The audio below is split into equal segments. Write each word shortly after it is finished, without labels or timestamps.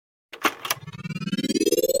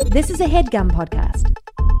This is a HeadGum podcast.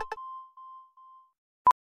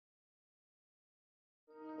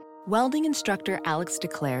 Welding instructor Alex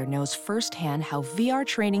DeClaire knows firsthand how VR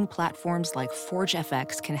training platforms like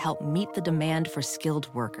ForgeFX can help meet the demand for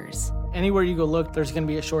skilled workers. Anywhere you go look, there's going to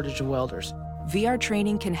be a shortage of welders. VR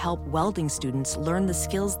training can help welding students learn the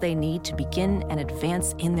skills they need to begin and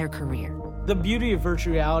advance in their career. The beauty of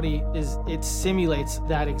virtual reality is it simulates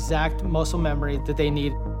that exact muscle memory that they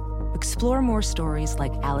need. Explore more stories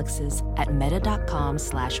like Alex's at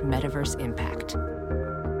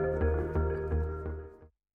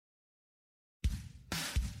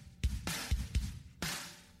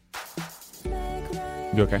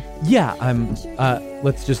You okay? Yeah, I'm.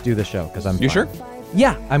 Let's just do the show because I'm. You fine. sure?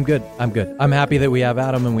 Yeah, I'm good. I'm happy that we have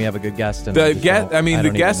Adam and we have a good guest. And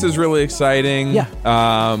The guest is really exciting. Yeah.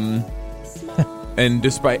 And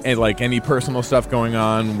despite any personal stuff going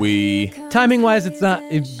on, timing wise, it's not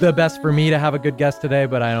the best for me to have a good guest today,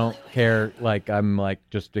 but I don't care. I'm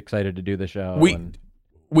just excited to do the show.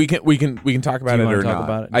 We can talk about it or not.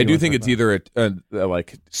 About it? I do think it's either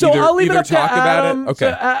So I'll leave it up to talk Adam. about it.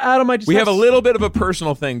 Okay, So, Adam, we have a little bit of a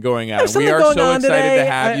personal thing going on. We are so excited to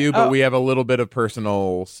have you, but we have a little bit of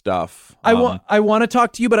personal stuff. I want to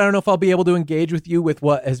talk to you, but I don't know if I'll be able to engage with you with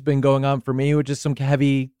what has been going on for me, which is some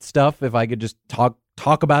heavy stuff. If I could just talk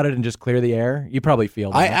about it and just clear the air, you probably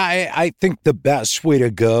feel that. I think the best way to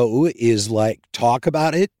go is talk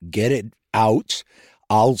about it, get it out.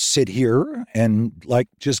 I'll sit here and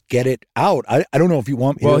just get it out. I don't know if you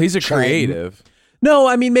want me Well, to he's a creative. No,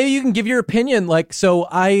 I mean, maybe you can give your opinion. So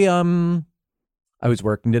I was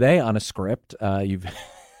working today on a script. I'm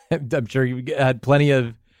sure you've had plenty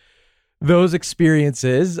of those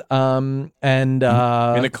experiences. And in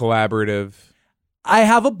a collaborative. I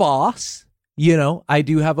have a boss. I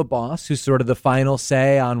do have a boss who's sort of the final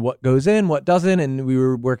say on what goes in, what doesn't. And we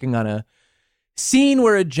were working on a scene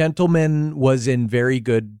where a gentleman was in very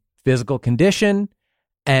good physical condition,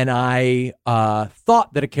 and I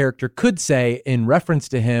thought that a character could say, in reference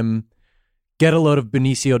to him, "Get a load of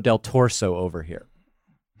Benicio del Torso over here."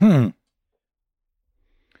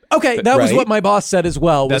 Okay, that was what my boss said as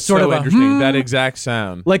well. That's sort so of interesting. That exact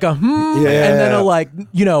sound, like a and then a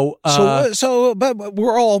but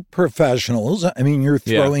we're all professionals. I mean, you're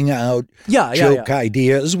throwing out joke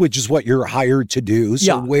ideas, which is what you're hired to do.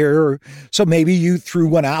 So so maybe you threw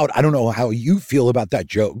one out. I don't know how you feel about that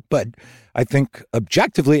joke, but I think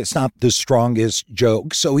objectively it's not the strongest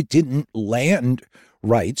joke, so it didn't land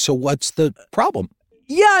right. So what's the problem?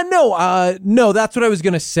 Yeah, no, that's what I was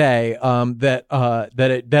gonna say.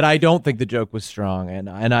 That I don't think the joke was strong,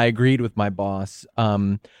 and I agreed with my boss.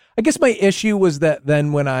 I guess my issue was that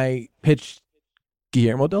then when I pitched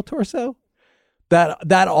Guillermo del Torso,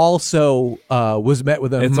 that also was met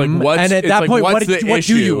with a. It's and at that point, what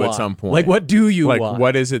do you want? At some point, what do you want?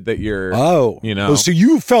 What is it that you're? So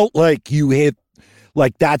you felt like you hit.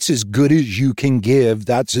 That's as good as you can give.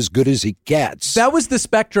 That's as good as it gets. That was the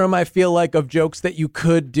spectrum, I feel like, of jokes that you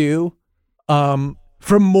could do, from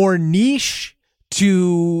more niche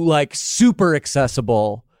to super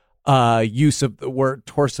accessible use of the word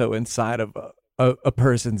torso inside of a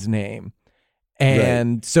person's name.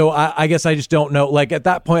 And so I guess I just don't know. At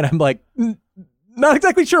that point, I'm not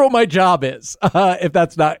exactly sure what my job is, if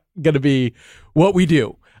that's not going to be what we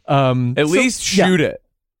do. At least shoot it.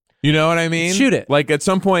 You know what I mean? Shoot it. At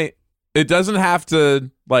some point, it doesn't have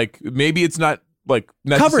to, maybe it's not,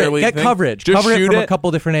 necessarily... Get coverage. Just Cover it shoot from a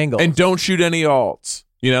couple different angles. And don't shoot any alts.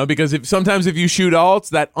 Because sometimes if you shoot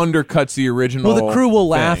alts, that undercuts the original. Well, the crew will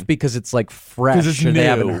laugh because it's fresh. 'Cause it's and they new,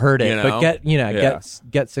 haven't heard it. But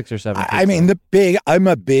get 6 or 7. I mean, I'm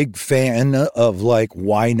a big fan of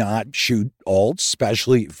why not shoot alts,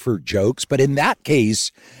 especially for jokes. But in that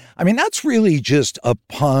case, I mean, that's really just a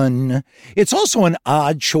pun. It's also an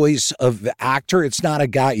odd choice of actor. It's not a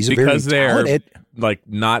guy. He's because very talented.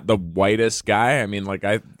 Not the whitest guy. I mean,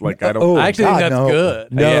 I don't. I actually think that's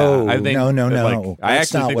good. No, I think, no. I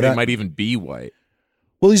actually think they might even be white.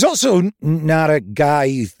 Well, he's also not a guy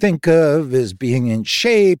you think of as being in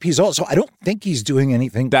shape. He's also, I don't think he's doing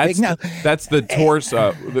anything big now. That's the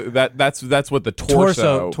torso. That's what the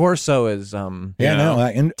torso. Torso is doing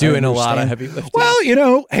a lot of heavy lifting.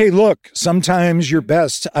 Well, hey, look, sometimes your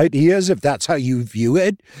best ideas, if that's how you view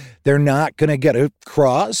it, they're not going to get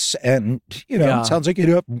across. And, it sounds like you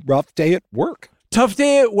had a rough day at work. Tough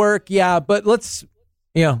day at work, yeah. But let's,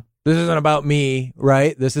 this isn't about me,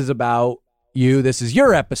 right? This is about you. This is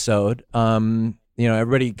your episode.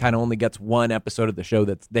 Everybody kind of only gets one episode of the show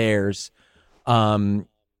that's theirs. I've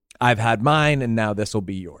had mine, and now this will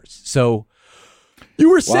be yours. So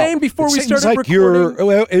you were saying before we started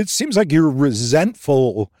recording. It seems like you're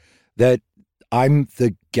resentful that I'm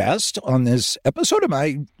the guest on this episode? Am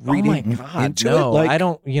I reading into it? Like, I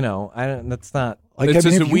don't. That's not. Like, it's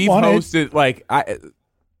just we've hosted. Like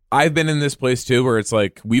I've been in this place too, where it's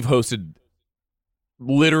like we've hosted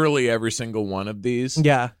literally every single one of these.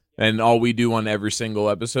 Yeah. And all we do on every single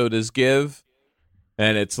episode is give.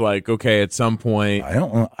 And it's like, okay, at some point, I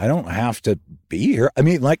don't have to be here. I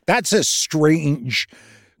mean, like, that's a strange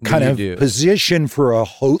kind of position for a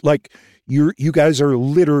host. Like, you guys are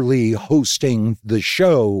literally hosting the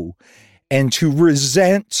show, and to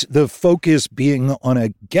resent the focus being on a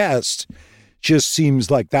guest just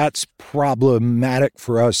seems like that's problematic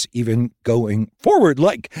for us even going forward.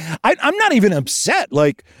 Like, I'm not even upset.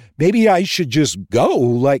 Like, maybe I should just go,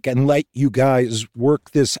 like, and let you guys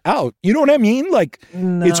work this out. You know what I mean? Like,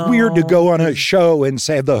 It's weird to go on a show and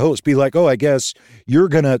say the host be like, oh, I guess you're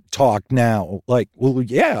going to talk now. Like, well,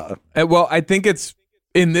 yeah. Well, I think it's,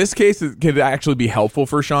 in this case, it could actually be helpful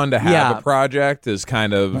for Sean to have a project is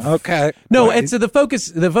kind of... Okay. No, right. It's the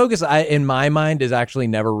focus in my mind is actually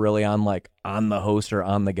never really on the host or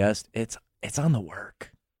on the guest. It's on the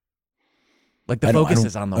work. Like, the focus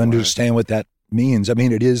is on the work. I understand what that means. I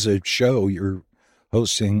mean, it is a show you're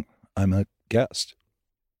hosting. I'm a guest.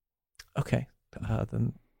 Okay.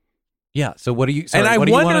 Then... Yeah. So what do you... Sorry, and I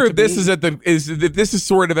wonder if this if this is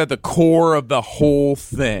sort of at the core of the whole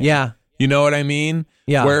thing. Yeah. You know what I mean?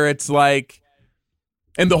 Yeah. Where it's like,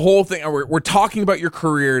 and the whole thing, we're talking about your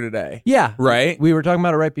career today. Yeah. Right? We were talking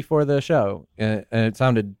about it right before the show, and it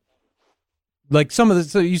sounded like some of the,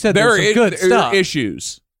 so you said there some good stuff.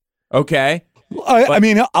 Issues. Okay. I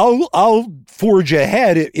mean, I'll forge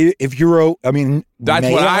ahead if you're. I mean, that's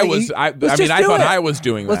what I was. I thought I was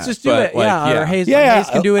doing that. Let's just do it. Or Hayes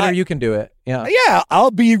can do it, or you can do it. Yeah. Yeah.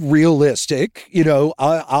 I'll be realistic.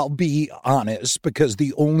 I'll be honest, because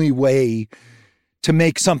the only way to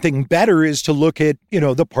make something better is to look at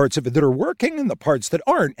the parts of it that are working and the parts that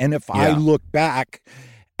aren't. And if I look back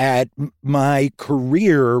at my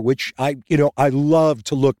career, which I love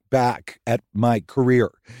to look back at my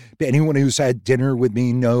career. Anyone who's had dinner with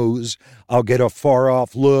me knows I'll get a far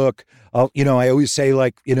off look. I always say,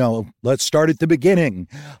 let's start at the beginning.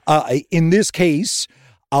 In this case,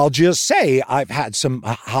 I'll just say I've had some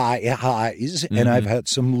high highs and I've had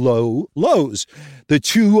some low lows. The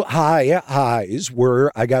two high highs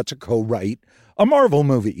were I got to co-write a Marvel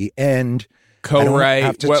movie, and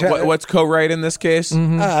co-write. What's co-write in this case?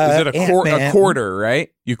 Mm-hmm. Is it a quarter?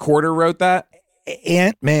 Right? You quarter wrote that.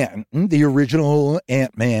 Ant-Man, the original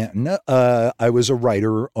Ant-Man. I was a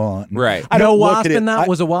writer on. Right. I don't Wasp in that.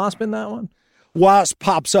 Was a Wasp in that one? Wasp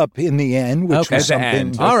pops up in the end, which was something.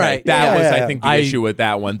 End. All right, that was I think the issue with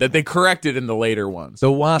that one that they corrected in the later ones. So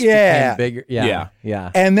Wasp became bigger. Yeah.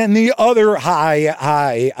 And then the other high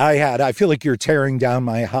I had. I feel like you're tearing down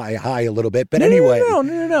my high a little bit, but anyway.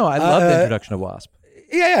 No. I love the introduction of Wasp.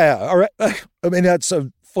 Yeah. All right. I mean, that's a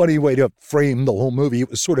funny way to frame the whole movie. It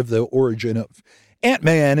was sort of the origin of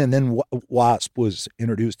Ant-Man, and then Wasp was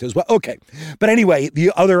introduced as well. Okay. But anyway,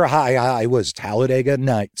 the other high was Talladega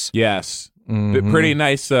Nights. Yes. Mm-hmm. Pretty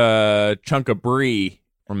nice chunk of brie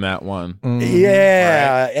from that one. Mm-hmm.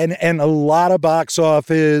 Yeah. Right. And a lot of box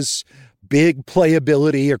office, big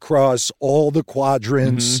playability across all the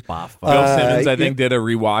quadrants. Mm-hmm. Bill Simmons, I think, did a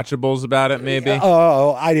rewatchables about it, maybe.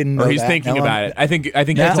 Oh, I didn't know or he's that. thinking about it. I think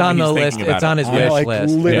that's on the list. It's on his wish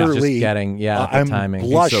list. Literally, just getting the I'm timing.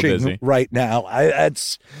 blushing so right now.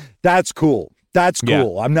 That's cool. That's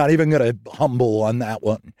cool. I'm not even going to humble on that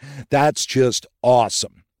one. That's just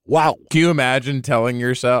awesome. Wow. Can you imagine telling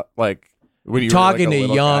yourself, like, when you talking were, like,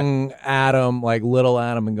 to young Adam, like little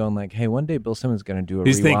Adam, and going like, "Hey, one day Bill Simmons is going to do a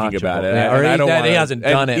He's thinking about it. Or he hasn't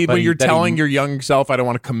done it. When you're telling your young self, I don't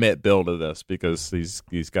want to commit Bill to this because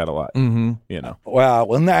he's got a lot, Wow.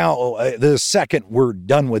 Well, now the second we're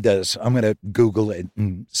done with this, I'm going to Google it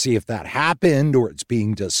and see if that happened or it's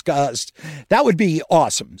being discussed. That would be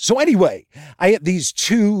awesome. So anyway, I had these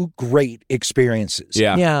two great experiences.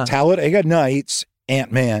 Yeah. Talladega Nights,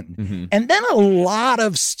 Ant-Man, and then a lot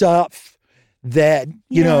of stuff that,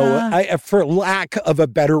 I, for lack of a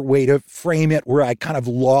better way to frame it, where I kind of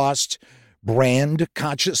lost brand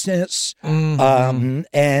consciousness. And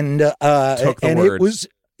it was,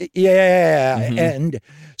 And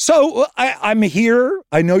so I'm here.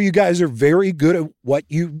 I know you guys are very good at what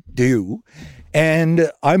you do, and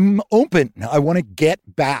I'm open. I want to get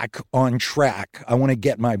back on track. I want to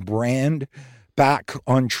get my brand back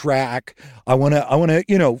on track. I want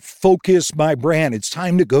to, focus my brand. It's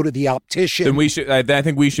time to go to the optician. Then I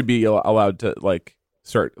think we should be allowed to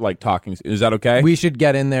start like talking. Is that okay? We should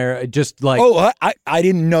get in there. Just like I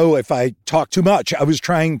didn't know if I talked too much. I was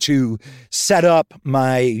trying to set up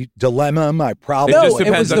my dilemma, my problem. It just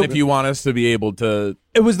depends on if you want us to be able to.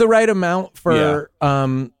 It was the right amount for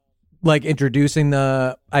like introducing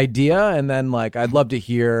the idea, and then like I'd love to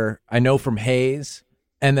hear. I know from Hayes,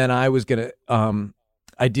 and then I was gonna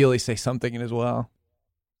ideally say something as well.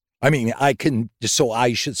 I mean, I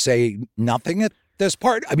should say nothing at this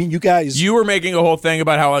part. I mean, you were making a whole thing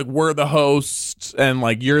about how like we're the hosts and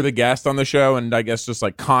like you're the guest on the show, and I guess just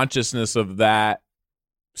like consciousness of that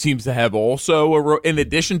seems to have also in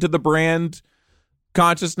addition to the brand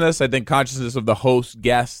consciousness, I think consciousness of the host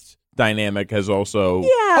guest dynamic has also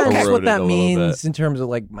that's what that means in terms of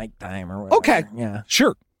like mic time or whatever. Okay,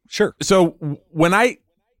 sure. So when I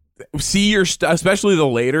see your stuff, especially the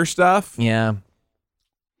later stuff,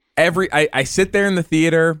 I sit there in the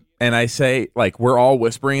theater and I say, like, we're all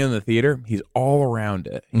whispering in the theater. He's all around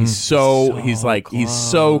it. He's so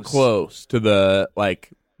close to the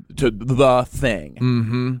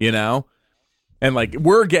thing, you know? And like,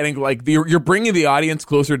 we're getting like, you're bringing the audience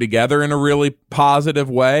closer together in a really positive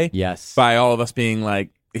way. Yes. By all of us being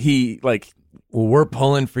like, we're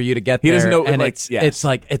pulling for you to get there. He doesn't know. And like, it's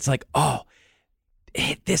like, oh,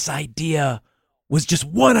 this idea was just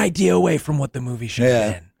one idea away from what the movie should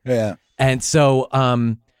have been. Yeah. And so,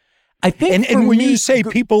 I think, and when you say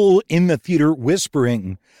people in the theater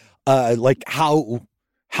whispering, like how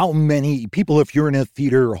many people, if you're in a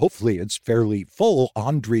theater, hopefully it's fairly full,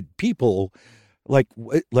 100 people, like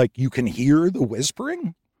you can hear the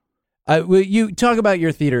whispering? Well, you talk about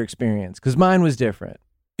your theater experience, because mine was different.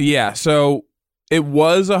 Yeah, so it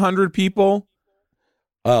was 100 people.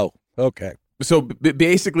 Oh, okay. So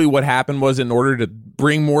basically what happened was, in order to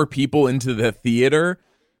bring more people into the theater,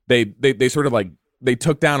 they sort of like, they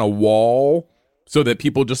took down a wall so that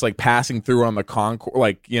people just like passing through on the concourse,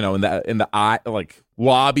 like, you know, in the like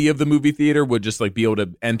lobby of the movie theater would just like be able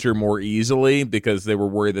to enter more easily, because they were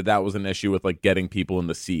worried that was an issue with like getting people in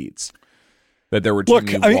the seats, that there were too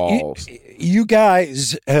many walls. You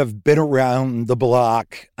guys have been around the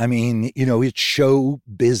block. I mean, you know, it's show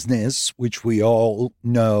business, which we all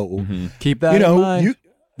know. Mm-hmm. Keep that in mind.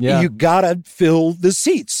 You gotta fill the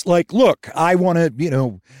seats. Like, look, I want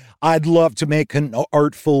to, I'd love to make an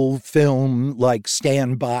artful film like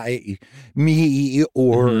Stand By Me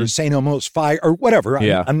or St. Elmo's Fire or whatever.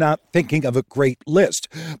 I'm not thinking of a great list,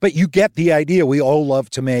 but you get the idea. We all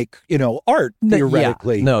love to make, art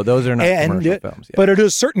theoretically. Yeah. No, those are not commercial films. Yeah. But at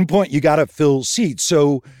a certain point, you got to fill seats.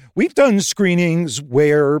 So we've done screenings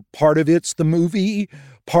where part of it's the movie,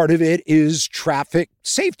 part of it is traffic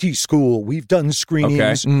safety school. We've done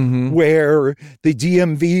screenings where the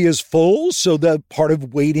DMV is full. So the part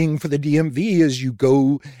of waiting for the DMV is you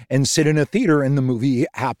go and sit in a theater and the movie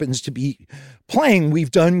happens to be playing.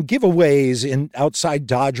 We've done giveaways outside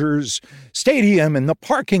Dodgers Stadium in the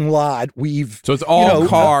parking lot. So it's all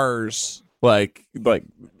cars, like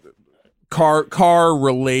car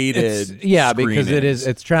related. Because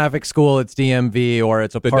it's traffic school, it's DMV, or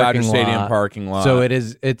it's a parking Dodger Stadium parking lot. So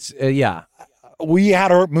it's we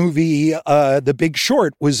had our movie, The Big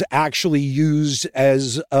Short, was actually used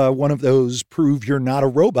as one of those prove you're not a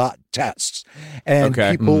robot tests. And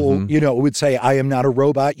people, would say, I am not a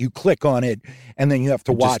robot. You click on it, and then you have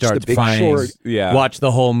to watch The Big Short. Yeah. Watch the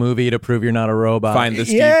whole movie to prove you're not a robot. Find the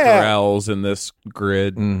Steve Carells in this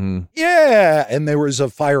grid. Mm-hmm. Yeah. And there was a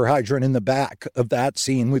fire hydrant in the back of that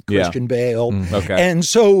scene with Christian Bale. Okay. And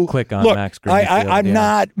so, click on look, Max Greenfield. I'm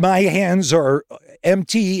not, my hands are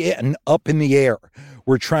empty and up in the air.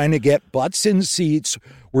 We're trying to get butts in seats.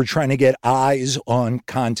 We're trying to get eyes on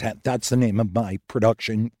content. That's the name of my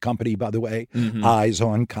production company, by the way. Eyes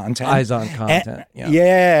on Content. Eyes on Content.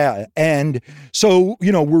 Yeah. And so,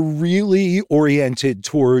 we're really oriented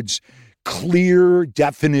towards clear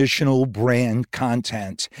definitional brand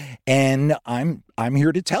content. And I'm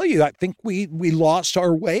here to tell you, I think we lost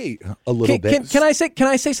our way a little bit. Can I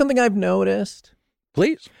say something I've noticed?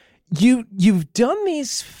 Please. You've done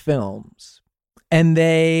these films, and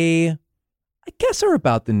they, I guess, are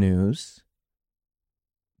about the news,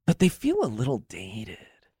 but they feel a little dated.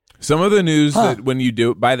 Some of the news that when you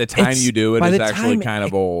do it, by the time you do it, is actually kind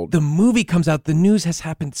of old. The movie comes out, the news has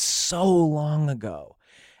happened so long ago.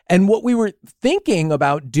 And what we were thinking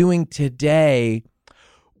about doing today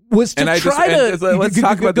was to let's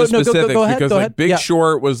talk about the specifics, go ahead, because Big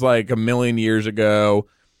Short was like a million years ago.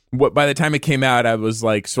 By the time it came out, I was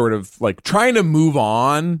like sort of like trying to move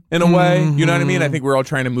on in a way. You know what I mean? I think we're all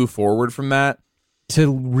trying to move forward from that.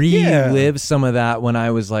 To relive some of that when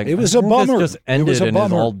I was like, it was a bummer. This just ended and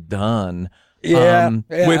is all done.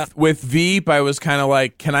 With Veep, I was kind of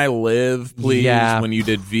like, can I live, please? When you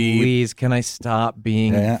did Veep, please, can I stop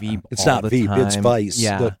being Veep? It's all not the Veep, time? it's Vice.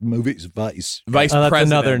 Yeah, The movie's Vice. Vice that's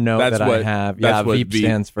President. another note that I have. Yeah, Veep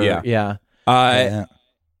stands for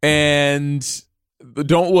and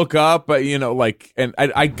Don't Look Up, but and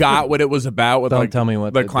I got what it was about with Don't tell me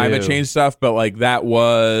what the climate change stuff, but like that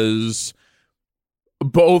was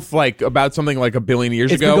both like about something like 1 billion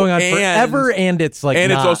years ago. It's been going on forever, and it's like,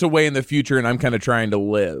 and it's also way in the future, and I'm kind of trying to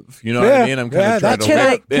live. You know what I mean? I'm kind of trying to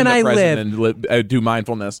live in the present and do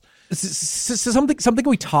mindfulness. Something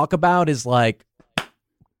we talk about is like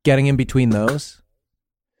getting in between those,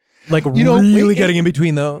 like really getting in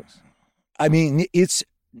between those. I mean, it's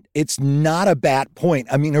not a bad point.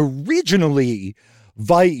 I mean, originally,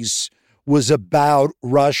 Vice was about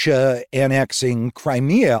Russia annexing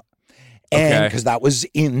Crimea. And because that was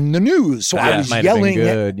in the news. So I was yelling.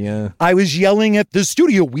 I was yelling at the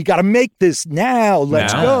studio, we got to make this now.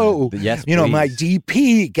 Let's go. Yes, my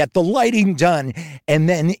DP, get the lighting done. And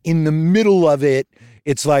then in the middle of it,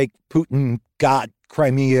 it's like Putin got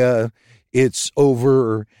Crimea. It's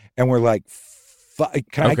over. And we're like,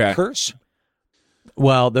 can I curse?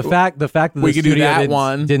 Well, the fact that we the could do that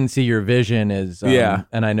didn't see your vision is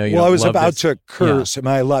and I know you. Well, don't I was love about this. to curse. Am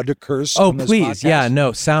I allowed to curse? Oh, on this please,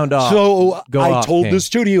 podcast? Sound off. So I told King. the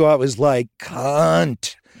studio, I was like,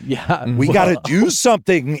 cunt. Yeah, we got to do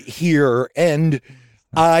something here. And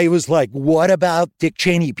I was like, what about Dick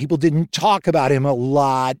Cheney? People didn't talk about him a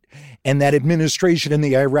lot. And that administration in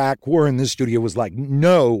the Iraq war, in the studio was like,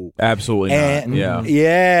 no. Absolutely not.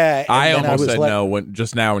 Yeah. I almost said no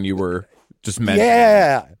when you were just mentioning.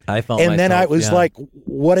 Yeah. I felt and then I was like,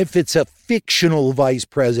 what if it's a fictional vice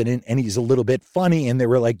president and he's a little bit funny? And they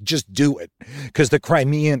were like, just do it. Because the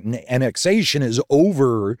Crimean annexation is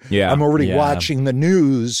over. Yeah. I'm already watching the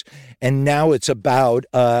news. And now it's about,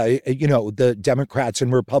 the Democrats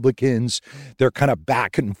and Republicans. They're kind of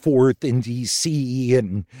back and forth in D.C.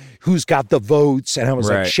 and who's got the votes. And I was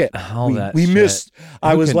like, shit, we missed.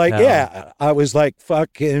 I was like,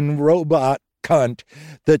 fucking robot cunt,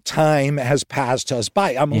 the time has passed us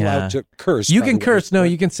by. I'm allowed to curse. You can curse. No,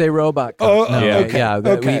 you can say robot cunt.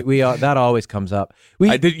 Okay. We that always comes up.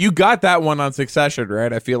 You got that one on Succession,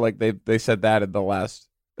 right? I feel like they said that in the last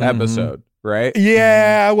episode, right?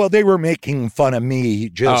 Yeah, well, they were making fun of me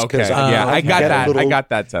just because. I got that. I got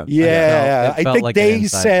that sense. Yeah, I think like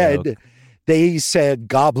they said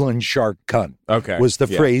goblin shark cunt was the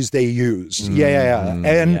phrase they used.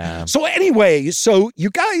 So anyway, so you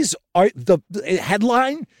guys are the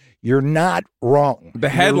headline. You're not wrong. The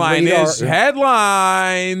headline is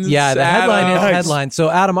headlines. Yeah, the headline is headline. So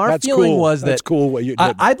Adam, our feeling was that's cool what you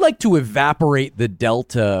did. I'd like to evaporate the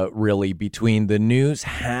delta really between the news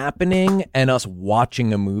happening and us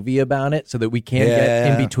watching a movie about it so that we can't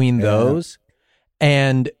get in between those.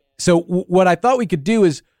 And so what I thought we could do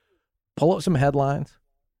is pull up some headlines.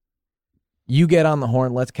 You get on the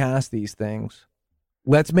horn. Let's cast these things.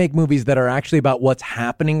 Let's make movies that are actually about what's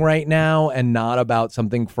happening right now and not about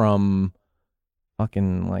something from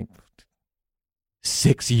fucking like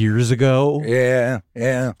 6 years ago. Yeah.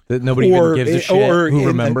 That nobody even gives a shit. Who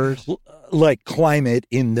remembers? Like climate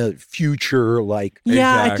in the future, like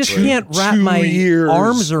I just can't wrap my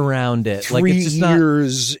arms around it. 3 like it's just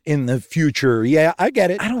years in the future. Yeah, I get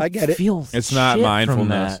it. I get it. Feel it's not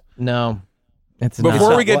mindfulness. No.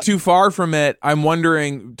 Before we get too far from it, I'm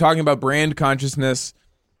wondering, talking about brand consciousness,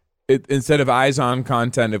 instead of eyes on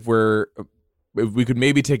content, if we could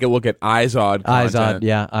maybe take a look at IZOD content.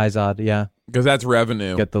 IZOD, because that's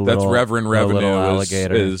revenue. Get the that's Reverend revenue.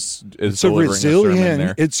 Alligator. Is it's a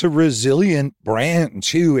resilient. It's a resilient brand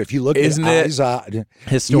too. If you look at IZOD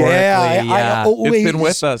historically, it's been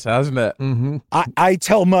with us, hasn't it? Mm-hmm. I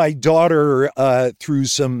tell my daughter through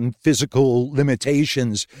some physical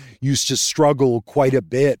limitations, used to struggle quite a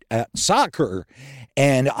bit at soccer.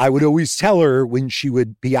 And I would always tell her when she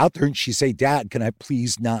would be out there and she'd say, Dad, can I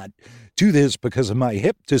please not do this because of my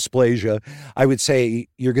hip dysplasia? I would say,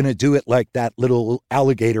 you're going to do it like that little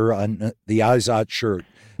alligator on the IZOD shirt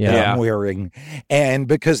that I'm wearing. And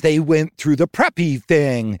because they went through the preppy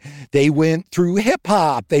thing, they went through hip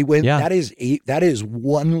hop, that is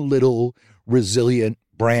one little resilient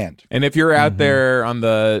brand. And if you're out there on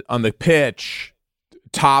the pitch,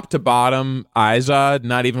 top to bottom, IZOD,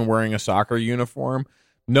 not even wearing a soccer uniform,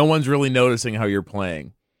 no one's really noticing how you're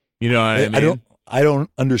playing. You know what I mean? I don't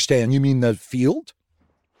understand. You mean the field?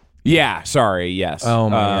 Yeah. Sorry. Yes. Oh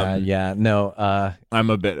my God. Yeah. No.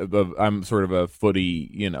 I'm sort of a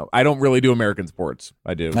footy. I don't really do American sports.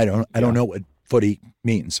 I do. I don't know what footy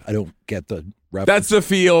means. I don't get the That's the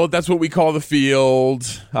field. That's what we call the field.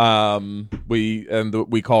 We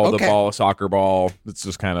call the ball a soccer ball. It's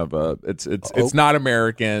just kind of it's not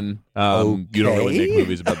American. You don't really make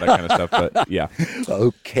movies about that kind of stuff, but yeah.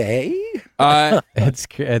 Okay.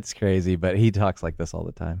 It's crazy, but he talks like this all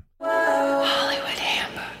the time.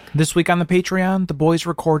 This week on the Patreon, the boys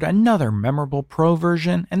record another memorable pro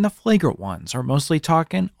version, and the flagrant ones are mostly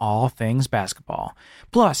talking all things basketball.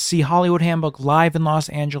 Plus, see Hollywood Handbook live in Los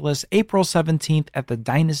Angeles, April 17th at the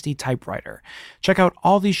Dynasty Typewriter. Check out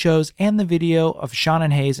all these shows and the video of Sean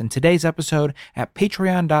and Hayes in today's episode at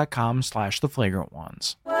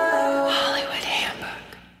patreon.com/theflagrantones.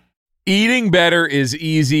 Eating better is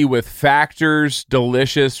easy with Factor's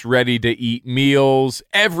delicious, ready-to-eat meals.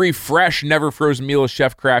 Every fresh, never frozen meal is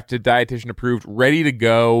chef-crafted, dietitian-approved, ready to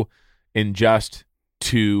go in just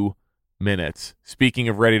 2 minutes. Speaking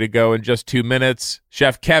of ready to go in just 2 minutes,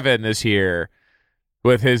 Chef Kevin is here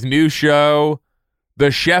with his new show, The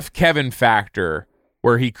Chef Kevin Factor,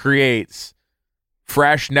 where he creates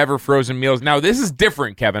fresh, never frozen meals. Now, this is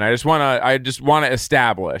different, Kevin. I just want to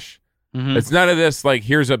establish. Mm-hmm. It's none of this like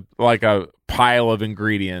here's a pile of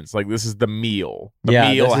ingredients. Like this is the meal. The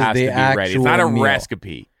meal has to be ready. It's not a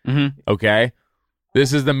recipe. Mm-hmm. Okay,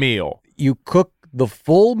 this is the meal. You cook the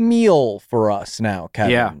full meal for us now,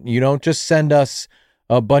 Kevin. Yeah. You don't just send us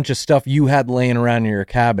a bunch of stuff you had laying around in your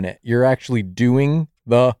cabinet. You're actually doing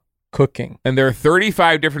the cooking. And there are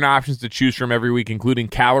 35 different options to choose from every week, including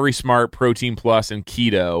Calorie Smart, Protein Plus, and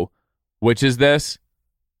Keto. Which is this?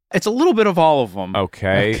 It's a little bit of all of them.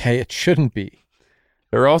 Okay, it shouldn't be.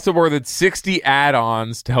 There are also more than 60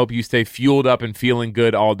 add-ons to help you stay fueled up and feeling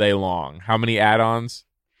good all day long. How many add-ons?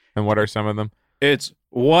 And what are some of them? It's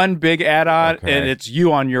one big add-on, and it's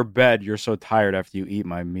you on your bed. You're so tired after you eat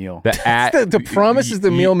my meal. The promise is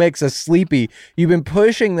the meal makes us sleepy. You've been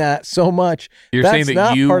pushing that so much. You're saying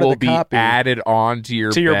that you will be added on to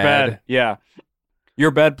your bed? Yeah.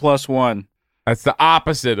 Your bed plus one. That's the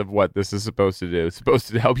opposite of what this is supposed to do. It's supposed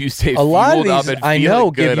to help you stay fueled up and feeling good. I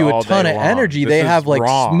know, give you a ton of energy. They have like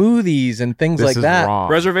smoothies and things like that. Wrong.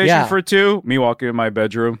 Reservation for two, me walking in my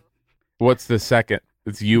bedroom. What's the second?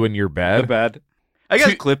 It's you in your bed? The bed. I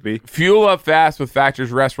guess Clippy. Fuel up fast with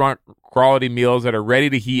Factor's restaurant quality meals that are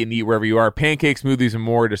ready to heat and eat wherever you are. Pancakes, smoothies, and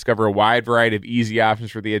more. Discover a wide variety of easy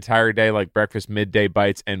options for the entire day, like breakfast, midday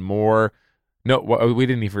bites, and more. No, we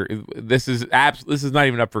didn't even. This is not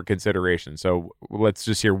even up for consideration. So let's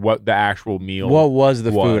just hear what the actual meal. What was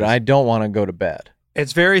the food? I don't want to go to bed.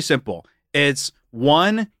 It's very simple. It's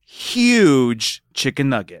one huge chicken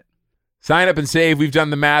nugget. Sign up and save. We've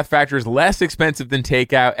done the math. Factor is less expensive than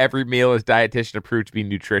takeout. Every meal is dietitian approved to be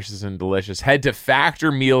nutritious and delicious. Head to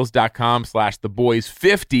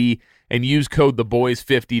factormeals.com/theboys50 and use code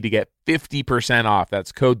THEBOYS50 to get 50% off.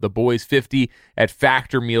 That's code THEBOYS50 at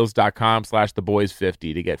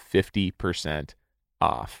factormeals.com/THEBOYS50 to get 50%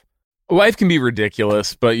 off. Life can be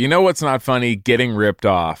ridiculous, but you know what's not funny? Getting ripped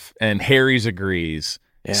off. And Harry's agrees.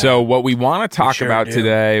 Yeah. So what we want to talk about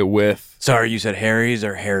today with... Sorry, you said Harry's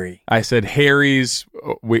or Harry? I said Harry's.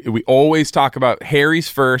 We always talk about Harry's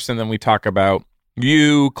first, and then we talk about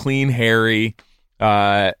you, Clean Harry,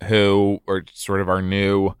 who are sort of our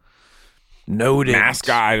new... Noted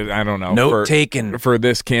mascot. I don't know. Note taken for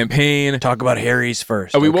this campaign. Talk about Harry's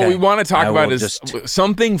first. What we want to talk about is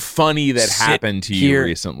something funny that happened to you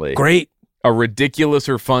recently. Great. A ridiculous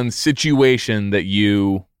or fun situation that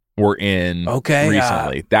you were in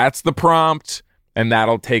recently. That's the prompt, and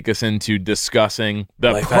that'll take us into discussing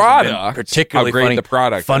the product. Particularly how great funny. The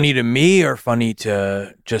product funny is. To me or funny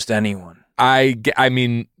to just anyone? I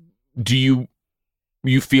mean, do you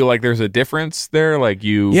feel like there's a difference there? Like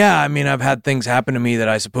you... Yeah, I mean, I've had things happen to me that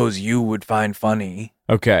I suppose you would find funny.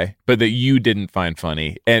 Okay, but that you didn't find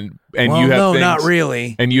funny. And you have no, things, not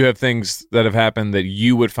really. And you have things that have happened that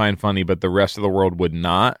you would find funny, but the rest of the world would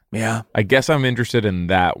not? Yeah. I guess I'm interested in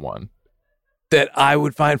that one. That I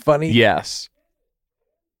would find funny? Yes.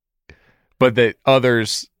 But that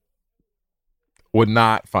others would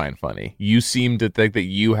not find funny. You seem to think that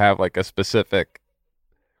you have like a specific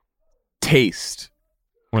taste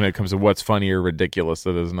when it comes to what's funny or ridiculous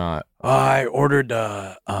that is not. I ordered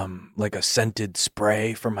like a scented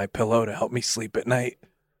spray for my pillow to help me sleep at night.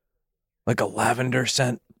 Like a lavender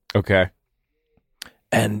scent. Okay.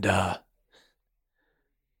 And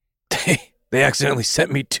they accidentally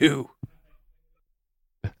sent me 2.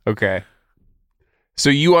 Okay. So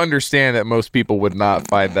you understand that most people would not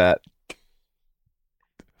find that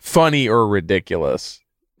funny or ridiculous.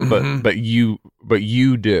 But you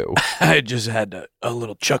do. I just had a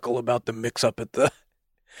little chuckle about the mix up at the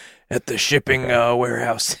shipping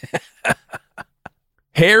warehouse.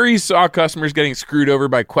 Harry's saw customers getting screwed over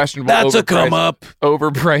by questionable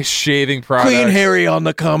overpriced shaving products. Clean Harry on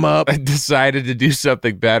the come up. And decided to do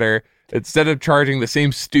something better. Instead of charging the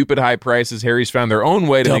same stupid high prices, Harry's found their own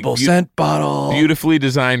way to double cent bottle, beautifully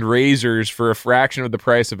designed razors for a fraction of the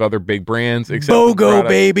price of other big brands. BOGO,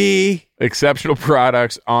 baby. Exceptional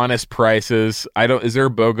products, honest prices. Is there a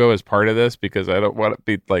BOGO as part of this? Because I don't want to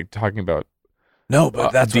be like talking about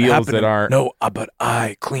but that's deals what happened. that aren't. No, but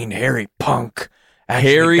I, Clean Harry punk,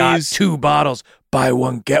 actually got 2 bottles. Buy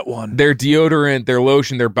one, get one. Their deodorant, their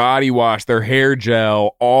lotion, their body wash, their hair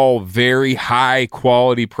gel, all very high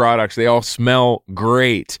quality products. They all smell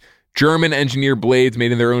great. German engineered blades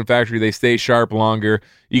made in their own factory. They stay sharp longer.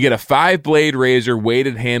 You get a 5-blade razor,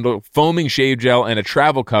 weighted handle, foaming shave gel, and a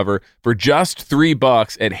travel cover for just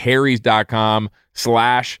 $3 at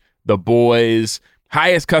harrys.com/theboys.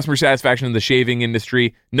 Highest customer satisfaction in the shaving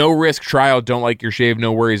industry. No risk trial. Don't like your shave.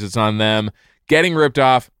 No worries. It's on them. Getting ripped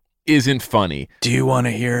off isn't funny. Do you want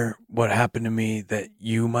to hear what happened to me that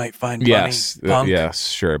you might find funny? Yes,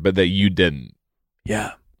 sure, but that you didn't.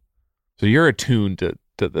 Yeah. So you're attuned to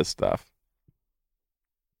this stuff.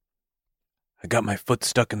 I got my foot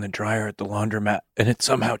stuck in the dryer at the laundromat, and it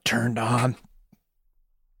somehow turned on.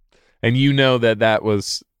 And you know that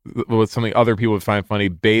was something other people would find funny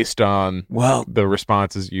based on the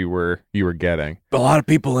responses you were getting. A lot of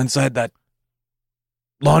people inside that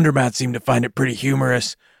laundromat seemed to find it pretty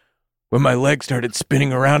humorous when my leg started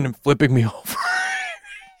spinning around and flipping me over.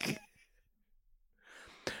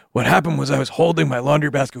 What happened was I was holding my laundry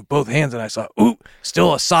basket with both hands and I saw,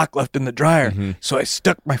 still a sock left in the dryer. Mm-hmm. So I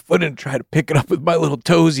stuck my foot in and tried to pick it up with my little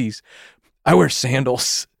toesies. I wear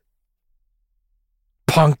sandals.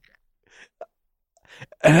 Punk.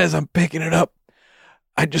 And as I'm picking it up,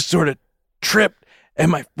 I just sort of tripped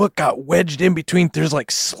and my foot got wedged in between. There's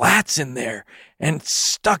like slats in there and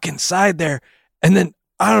stuck inside there. And then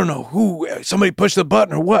I don't know somebody pushed the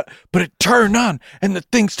button or what, but it turned on and the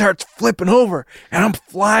thing starts flipping over and I'm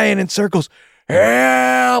flying in circles.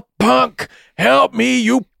 Help, punk! Help me,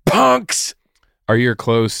 you punks! Are your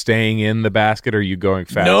clothes staying in the basket or are you going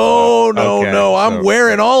fast? No. I'm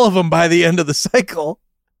wearing all of them by the end of the cycle.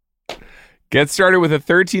 Get started with a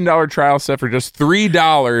 $13 trial set for just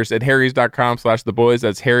 $3 at harrys.com/theboys.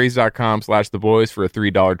 That's harrys.com/theboys for a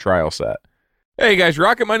 $3 trial set. Hey guys,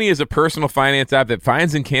 Rocket Money is a personal finance app that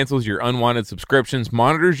finds and cancels your unwanted subscriptions,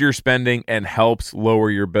 monitors your spending, and helps lower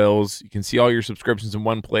your bills. You can see all your subscriptions in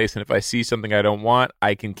one place, and if I see something I don't want,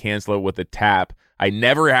 I can cancel it with a tap. I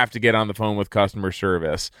never have to get on the phone with customer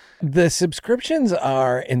service. The subscriptions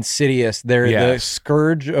are insidious. They're the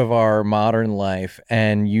scourge of our modern life,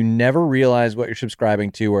 and you never realize what you're subscribing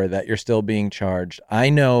to or that you're still being charged. I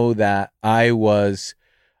know that I was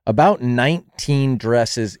about 19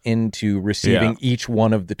 dresses into receiving each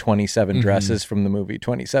one of the 27 dresses from the movie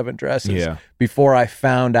 27 Dresses before I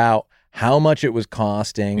found out how much it was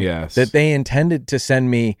costing, that they intended to send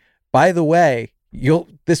me, by the way,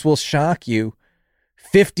 this will shock you,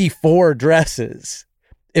 54 dresses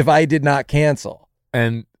if I did not cancel.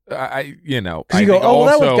 And I you go, well,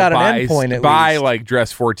 that one's got an endpoint at by least. Like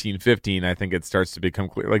dress 14, 15, I think it starts to become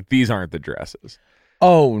clear. Like these aren't the dresses.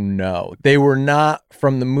 Oh, no. They were not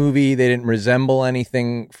from the movie. They didn't resemble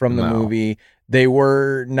anything from the movie. They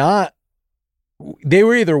were not. They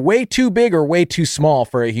were either way too big or way too small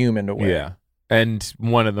for a human to wear. Yeah. And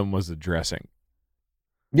one of them was a dressing.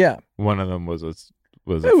 Yeah. One of them was a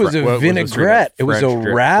vinaigrette. It was a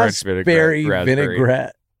raspberry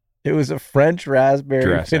vinaigrette. It was a French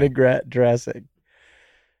raspberry vinaigrette dressing.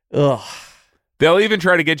 Ugh. They'll even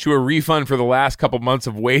try to get you a refund for the last couple months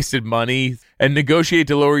of wasted money and negotiate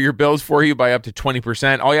to lower your bills for you by up to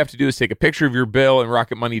 20%. All you have to do is take a picture of your bill and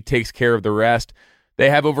Rocket Money takes care of the rest. They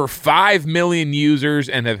have over 5 million users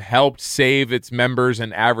and have helped save its members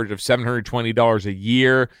an average of $720 a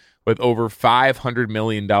year with over $500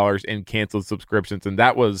 million in canceled subscriptions. And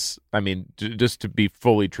that was, just to be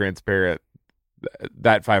fully transparent,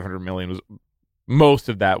 that $500 million was, most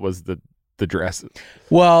of that was the dresses.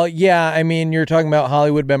 Well, yeah, you're talking about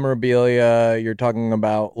Hollywood memorabilia, you're talking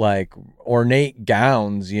about like ornate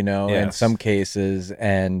gowns, in some cases,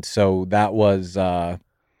 and so that was that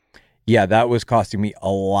was costing me a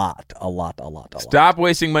lot. Stop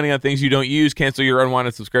wasting money on things you don't use. Cancel your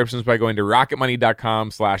unwanted subscriptions by going to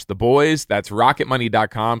rocketmoney.com/theboys. That's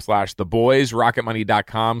rocketmoney.com/theboys,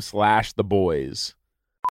 rocketmoney.com/theboys.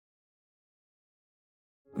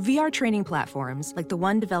 VR training platforms, like the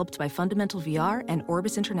one developed by Fundamental VR and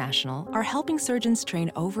Orbis International, are helping surgeons train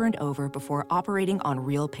over and over before operating on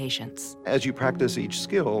real patients. As you practice each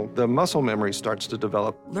skill, the muscle memory starts to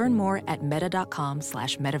develop. Learn more at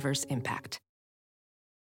meta.com/metaverse impact.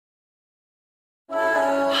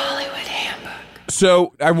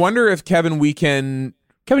 So I wonder if Kevin, Kevin,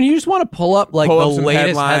 you just want to pull up like pull the up some latest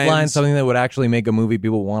headlines. headline, something that would actually make a movie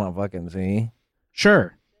people want to fucking see.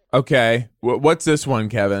 Sure. Okay. What's this one,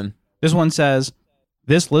 Kevin? This one says,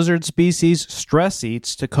 this lizard species stress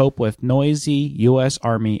eats to cope with noisy U.S.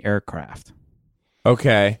 Army aircraft.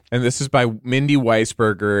 Okay, and this is by Mindy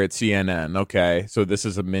Weisberger at CNN. Okay, so this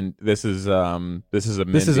is a Mindy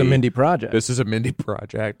project. This is a Mindy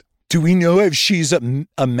project. Do we know if she's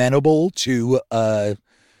amenable to,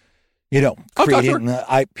 creating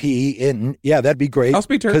IP? And yeah, that'd be great. I'll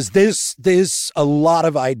speak to her. Because there's a lot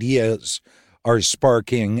of ideas are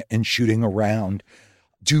sparking and shooting around.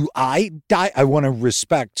 Do I die? I want to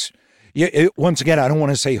respect. Yeah. Once again, I don't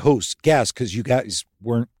want to say host, guest, because you guys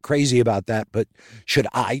weren't crazy about that. But should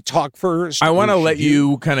I talk first? I want to let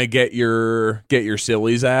you kind of get your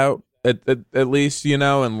sillies out at least,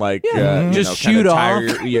 and like just shoot off.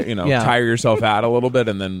 Tire yourself out a little bit,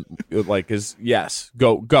 and then go.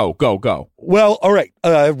 Well, all right,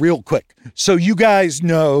 real quick. So you guys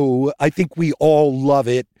know, I think we all love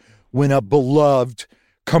it when a beloved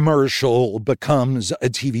commercial becomes a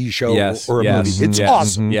TV show or a movie. It's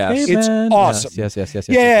awesome. Yes. It's awesome. Yes.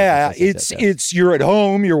 It's you're at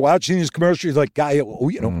home, you're watching these commercials, you're like,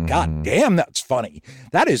 God damn, that's funny.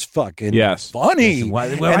 That is fucking funny. Why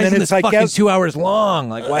isn't this fucking 2 hours long?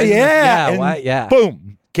 Like, why?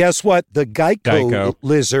 Boom. Guess what? The Geico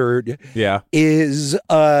lizard is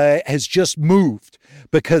has just moved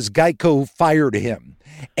because Geico fired him.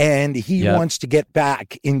 And he wants to get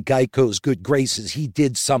back in Geico's good graces. He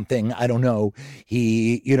did something, I don't know.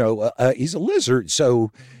 He's a lizard,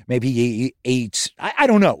 so maybe he ate, I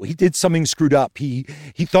don't know. He did something screwed up. He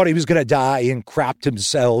thought he was going to die and crapped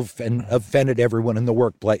himself and offended everyone in the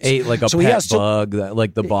workplace. Ate like a pet bug,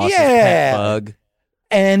 like the boss's pet bug.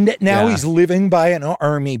 And now he's living by an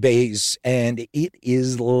army base, and it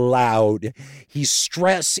is loud. He's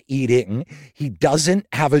stress eating. He doesn't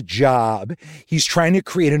have a job. He's trying to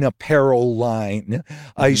create an apparel line.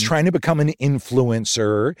 He's trying to become an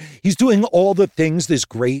influencer. He's doing all the things this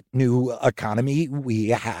great new economy we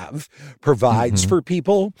have provides for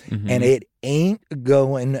people, and it ain't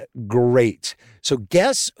going great. So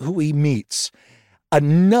guess who he meets?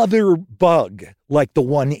 Another bug like the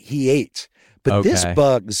one he ate. But this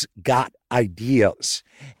bug's got ideas,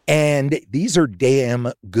 and these are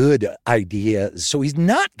damn good ideas. So he's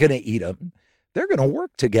not going to eat them. They're going to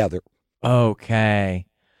work together. Okay.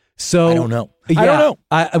 So I don't know. I don't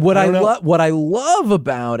know. What I love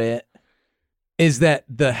about it is that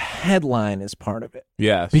the headline is part of it.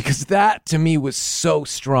 Yes. Because that to me was so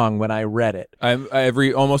strong when I read it.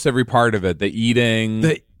 Almost every part of it, the eating,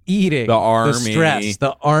 the army, the stress,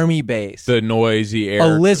 the army base, the noisy a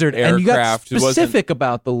lizard, aircraft. And you got specific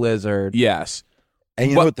about the lizard. Yes. And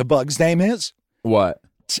you know what the bug's name is? What?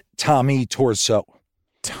 Tommy Torso.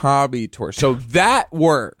 Tommy Torso. So that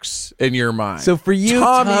works in your mind. So for you,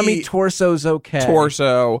 Tommy Torso's okay.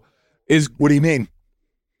 Torso is. What do you mean?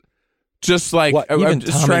 Just like I'm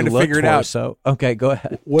just trying to figure it out. Okay, go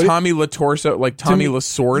ahead. Tommy LaTorso, like Tommy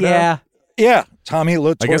Lasorda. Yeah, Tommy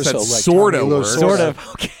LaTorso. I guess that's like sort of.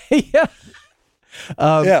 Okay,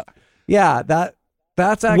 yeah.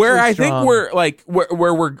 That's actually where I strong. think we're like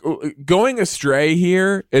where we're going astray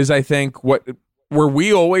here is I think where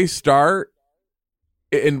we always start,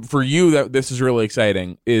 and for you that this is really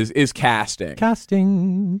exciting is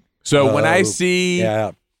casting. So when I see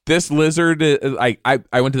this lizard, I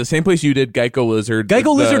went to the same place you did, Geico lizard.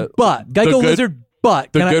 Lizard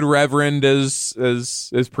butt. The good Reverend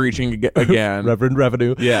is preaching again. Reverend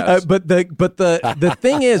Revenue. Yeah. But the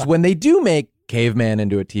thing is, when they do make Caveman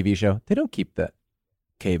into a TV show, they don't keep that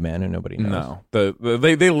caveman who nobody knows. No.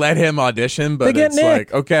 They let him audition, but it's Nick.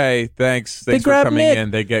 like, okay, thanks for coming Nick.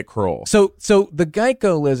 in. They get Kroll. So the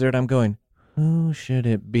Geico lizard, I'm going, who should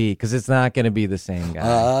it be? Because it's not going to be the same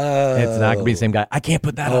guy. It's not going to be the same guy. I can't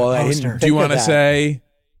put that on a poster. Do you want to say...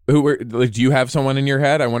 do you have someone in your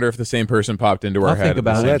head? I wonder if the same person popped into our head. Think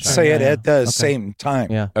about it. Let's say it at the same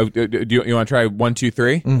time. Yeah. Oh, do you want to try 1, 2,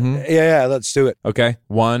 3? Mm-hmm. Yeah, let's do it. Okay.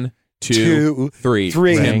 1, 2, 3.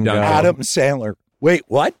 Tim Duncan. Adam Sandler. Wait,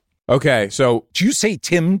 what? Okay, so did you say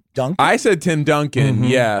Tim Duncan? I said Tim Duncan. Mm-hmm.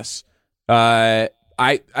 Yes.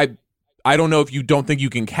 I don't know if you don't think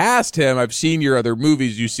you can cast him. I've seen your other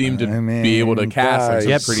movies. You seem to be able to cast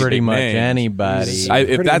him. Pretty much anybody.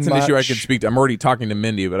 If that's an issue, I can speak to. I'm already talking to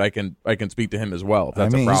Mindy, but I can speak to him as well. If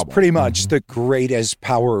that's a problem. He's pretty much the greatest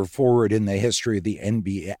power forward in the history of the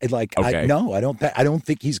NBA. Like, I don't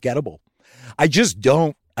think he's gettable. I just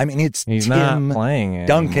don't. I mean, he's Tim not playing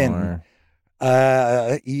Duncan. Anymore.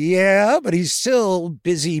 Yeah, but he's still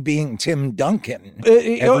busy being Tim Duncan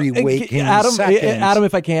every waking second. Adam,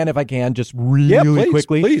 if I can, just really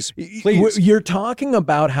quickly. Please. You're talking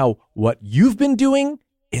about how what you've been doing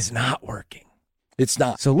is not working. It's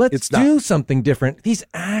not. So let's do something different. These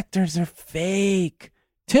actors are fake.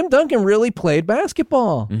 Tim Duncan really played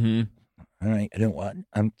basketball. Mm-hmm. All right, you know what?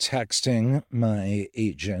 I'm texting my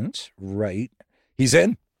agent, right? He's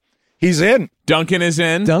in. Duncan is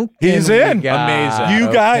in. He's in. Amazing.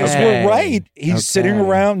 You guys were right. He's sitting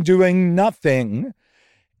around doing nothing,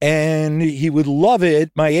 and he would love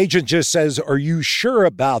it. My agent just says, "Are you sure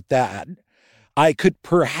about that? I could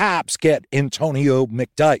perhaps get Antonio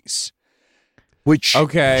McDyess." Which,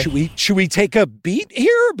 should we take a beat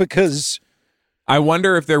here? Because I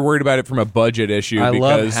wonder if they're worried about it from a budget issue. I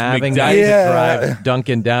love because having guys drive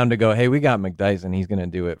Duncan down to go, hey, we got McDyess, and he's going to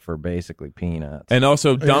do it for basically peanuts. And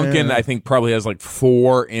also, Duncan, I think, probably has like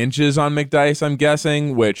 4 inches on McDyess, I'm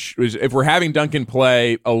guessing, which is, if we're having Duncan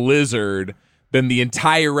play a lizard, then the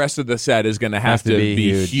entire rest of the set is going to have to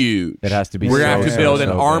be huge. It has to be. We're going to have to build an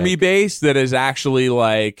army base that is actually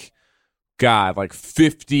like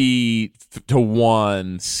 50 to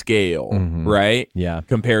 1 scale, right? Yeah.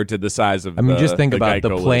 Compared to the size of just think about the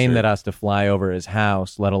plane lizard that has to fly over his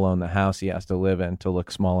house, let alone the house he has to live in to look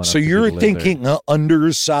small enough. So you're thinking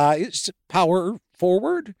undersized power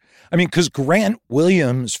forward? I mean, because Grant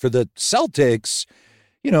Williams for the Celtics,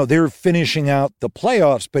 they're finishing out the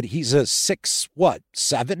playoffs, but he's a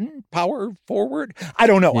 6'7" power forward? I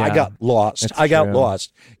don't know. Yeah, I got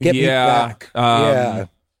lost. Get me back.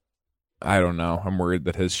 I don't know. I'm worried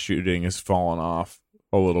that his shooting has fallen off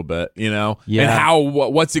a little bit, Yeah. And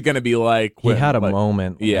what's it going to be like? He had a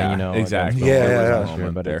moment. Yeah, exactly.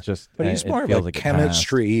 Yeah. But it's just, but he's more of a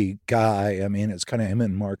chemistry guy. I mean, it's kind of him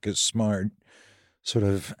and Marcus Smart sort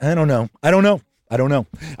of, I don't know.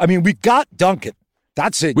 I mean, we got Duncan.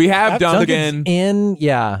 That's it. We have Duncan in.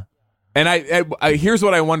 Yeah. And I here's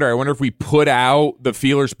what I wonder. I wonder if we put out the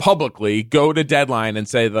feelers publicly, go to deadline, and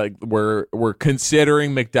say like we're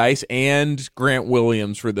considering McDyess and Grant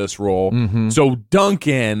Williams for this role. Mm-hmm. So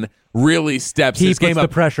Duncan really steps his game up,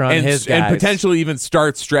 the pressure on his guys, and potentially even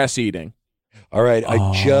starts stress eating. All right,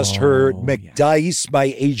 I just heard McDyess. Yeah.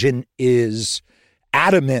 My agent is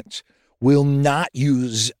adamant. Will not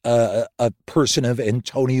use a person of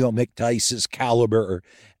Antonio McDyess's caliber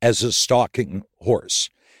as a stalking horse.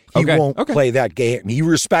 He won't play that game. He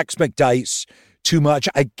respects McDyess too much.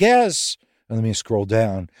 I guess, let me scroll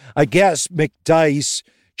down. I guess McDyess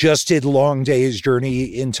just did Long Day's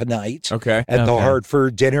Journey into Night at the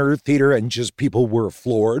Hartford Dinner Theater, and just people were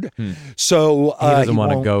floored. So he doesn't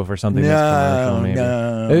want to go for something that's commercial,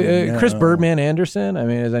 maybe. No. Chris Birdman Anderson? I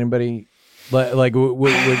mean, is anybody, like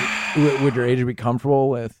would your agent be comfortable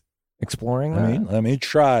with exploring that? Let me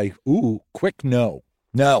try. Ooh, quick no.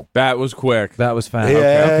 No. That was quick. That was fast. Yeah.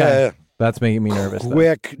 Okay. That's making me nervous.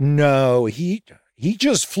 Quick no. He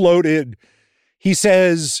just floated. He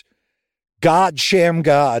says, God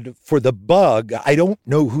Shamgod for the bug. I don't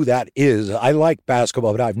know who that is. I like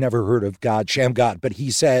basketball, but I've never heard of God Shamgod. But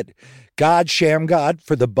he said, God Shamgod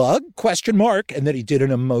for the bug? ? And then he did an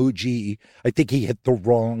emoji. I think he hit the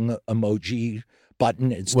wrong emoji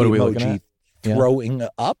button. It's what the are we looking emoji at? throwing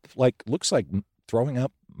up. Looks like throwing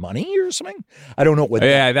up money or something. I don't know what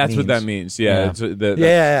that's means. What that means. Yeah.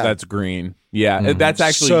 That's green. Yeah. Mm-hmm. That's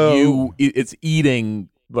actually it's eating,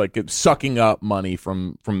 like it's sucking up money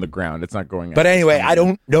from the ground. It's not going out. But anyway, I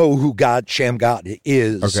don't know who God Shamgod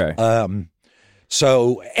is. Okay.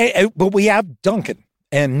 But we have Duncan.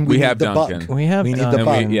 And we have the Duncan. bug. We need the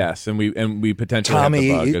bug. And we potentially have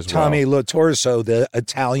the bug as well. Tommy Latorso, the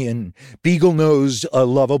Italian, beagle-nosed,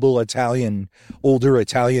 lovable Italian, older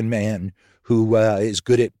Italian man who is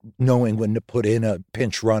good at knowing when to put in a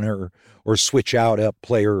pinch runner or switch out a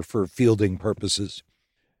player for fielding purposes.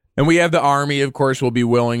 And we have the Army, of course, will be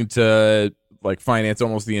willing to finance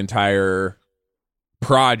almost the entire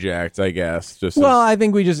project, I guess. I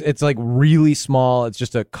think it's like really small. It's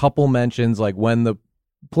just a couple mentions, like when the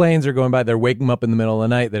planes are going by, they're waking him up in the middle of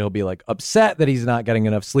the night, that he'll be like upset that he's not getting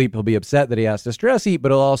enough sleep. He'll be upset that he has to stress eat,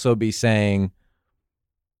 but he'll also be saying,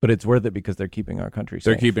 but it's worth it because they're keeping our country safe.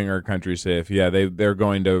 They're keeping our country safe. Yeah, they're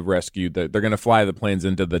going to rescue they're going to fly the planes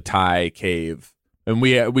into the Thai cave. And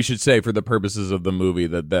we should say, for the purposes of the movie,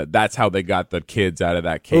 that's how they got the kids out of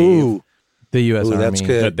that cave. Ooh. The U.S. Army. That's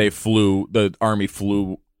good. That the Army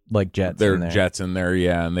flew like jets. Their jets in there,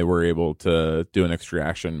 yeah, and they were able to do an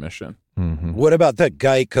extraction mission. Mm-hmm. What about the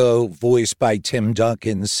Geico voiced by Tim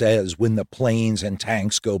Duncan says, when the planes and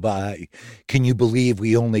tanks go by, can you believe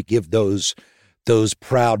we only give those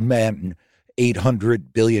proud men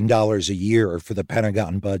 $800 billion a year for the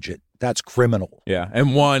Pentagon budget? That's criminal. Yeah,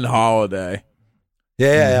 and one holiday.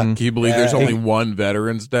 Yeah. Can you believe there's only one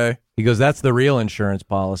Veterans Day? He goes, that's the real insurance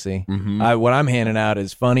policy. What I'm handing out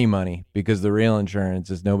is funny money, because the real insurance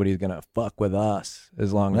is nobody's going to fuck with us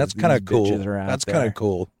as long as these bitches are out That's there. kind of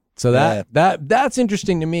cool. So that's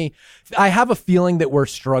interesting to me. I have a feeling that we're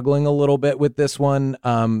struggling a little bit with this one.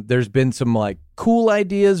 There's been some like cool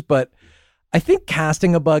ideas, but I think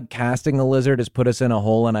casting a bug, casting a lizard has put us in a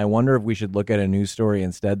hole, and I wonder if we should look at a news story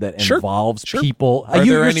instead that involves people.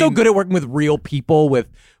 You're so good at working with real people, with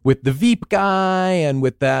the Veep guy and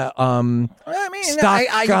with that stock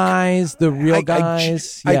guys, the real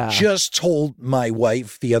guys. I just told my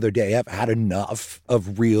wife the other day I've had enough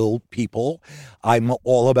of real people. I'm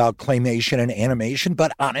all about claymation and animation,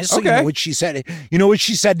 but honestly, you know what she said? You know what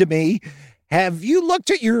she said to me? Have you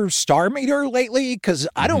looked at your star meter lately? Because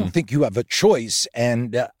I don't think you have a choice.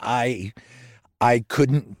 And I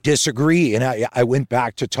couldn't disagree. And I went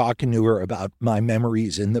back to talking to her about my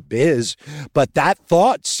memories in the biz. But that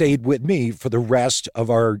thought stayed with me for the rest of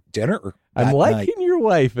our dinner. I'm liking your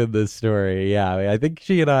wife in this story. Yeah, I think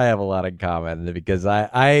she and I have a lot in common, because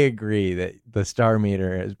I agree that the star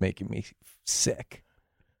meter is making me sick.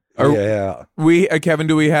 Kevin,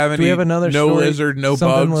 do we have any? Do we have another no story? lizard, no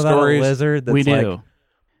Something bug without stories? A lizard that's We do. like,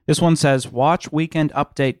 This one says, watch Weekend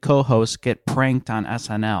Update co-hosts get pranked on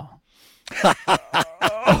SNL.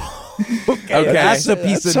 Okay, that's a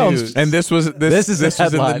piece of news. And this was in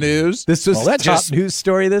the news. This was top news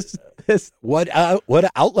story. This what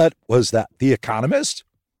outlet was that? The Economist?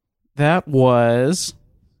 That was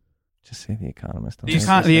just say The Economist. The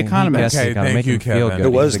Economist. Okay, thank you, Kevin.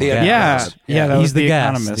 It was the Economist. Yeah, that he's was the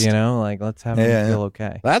Economist. guest. You know, like let's have him feel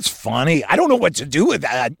okay. That's funny. I don't know what to do with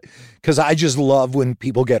that, because I just love when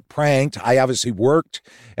people get pranked. I obviously worked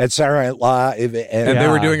at Saturday Night Live, and they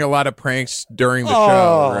were doing a lot of pranks during the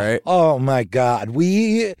show, right? Oh my God,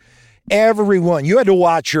 everyone, you had to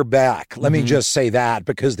watch your back. Let me just say that,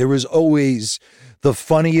 because there was always the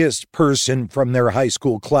funniest person from their high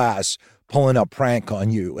school class pulling a prank on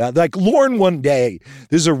you. Like Lauren one day,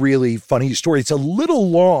 this is a really funny story. It's a little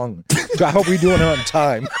long. How are we doing on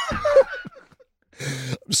time?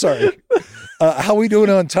 I'm sorry. How are we doing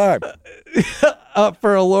on time?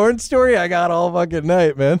 For a Lauren story, I got all fucking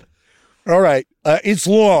night, man. All right. It's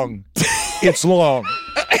long. It's long.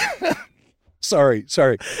 Sorry.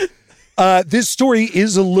 This story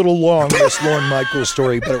is a little long, this Lorne Michaels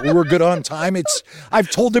story, but we're good on time.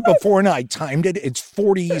 I've told it before and I timed it. It's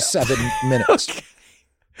 47 minutes.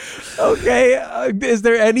 Okay. Is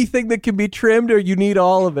there anything that can be trimmed, or you need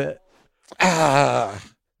all of it?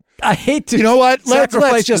 I hate to. You know what? Let's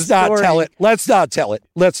just not tell it. Let's not tell it.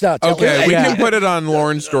 Okay, we can put it on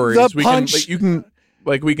Lauren stories. We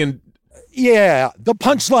can. Yeah, the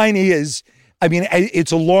punchline is, I mean,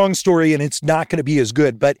 it's a long story and it's not going to be as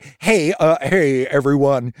good, but hey,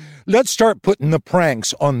 everyone, let's start putting the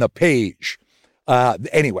pranks on the page.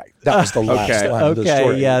 Anyway, that was the last line of the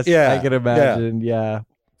story. Yes, I can imagine. Yeah.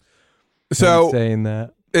 So saying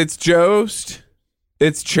that it's Jost,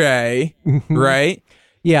 it's Che, right?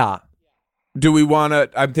 Yeah. Do we want to?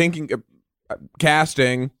 I'm thinking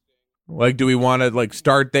casting. Like, do we want to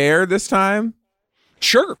start there this time?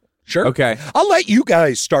 Sure. Okay. I'll let you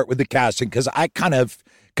guys start with the casting, because I kind of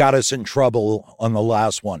got us in trouble on the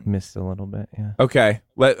last one. Missed a little bit, yeah. Okay.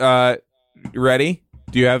 Ready?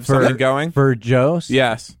 Do you have something going? For Jost?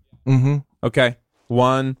 Yes. Mm-hmm. Okay.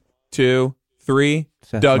 1, 2, 3.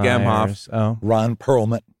 Seth Doug Meyers. Emhoff. Oh. Ron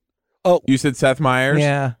Perlman. Oh. You said Seth Meyers?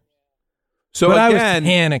 Yeah. So but again, I was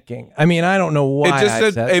panicking. I mean, I don't know why. It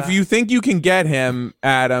just said, if you think you can get him,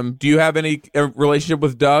 Adam, do you have any relationship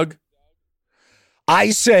with Doug? I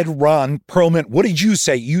said Ron Perlman. What did you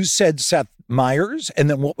say? You said Seth Meyers, and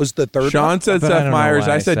then what was the third Sean one? said Seth Meyers.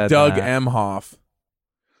 I said Doug Emhoff.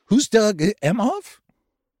 Who's Doug Emhoff?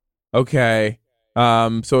 Okay.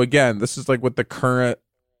 So again, this is with the current,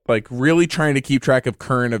 really trying to keep track of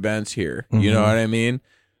current events here. Mm-hmm. You know what I mean?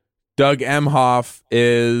 Doug Emhoff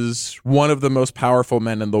is one of the most powerful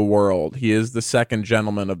men in the world. He is the second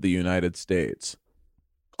gentleman of the United States.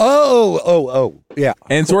 Oh, yeah.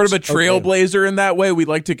 And sort of a trailblazer in that way. We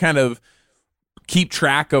like to kind of keep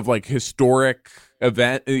track of historic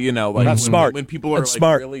event, that's smart. When people are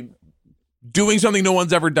really doing something no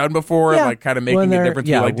one's ever done before, kind of making a difference.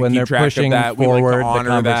 We like to keep track of that. We like to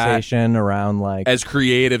honor the conversation around as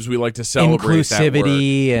creatives, we like to celebrate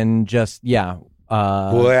inclusivity that and just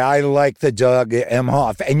boy, I like the Doug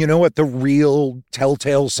Emhoff. And you know what the real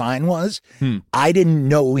telltale sign was? I didn't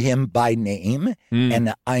know him by name,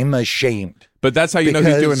 and I'm ashamed. But that's how you know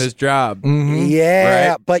he's doing his job. Yeah,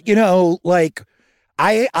 right? but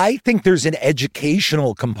I think there's an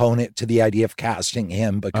educational component to the idea of casting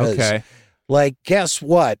him because, like, guess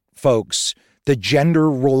what, folks? The gender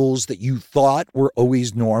roles that you thought were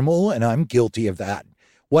always normal, and I'm guilty of that.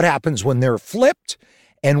 What happens when they're flipped,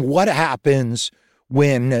 and what happens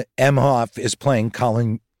when Emhoff is playing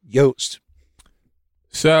Colin Yost?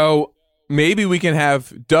 So maybe we can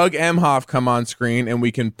have Doug Emhoff come on screen, and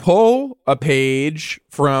we can pull a page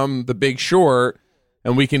from The Big Short,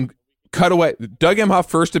 and we can cut away. Doug Emhoff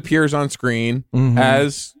first appears on screen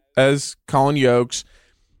as Colin Yost,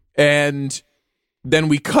 and then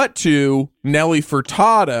we cut to Nelly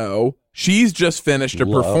Furtado. She's just finished a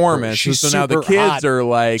performance. So now the kids are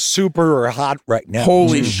like super hot right now.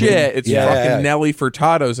 Holy shit. It's fucking Nelly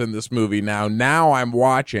Furtado's in this movie now. Now I'm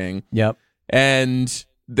watching. Yep. And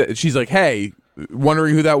she's like, hey,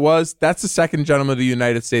 wondering who that was? That's the second gentleman of the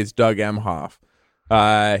United States, Doug Emhoff.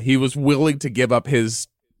 He was willing to give up his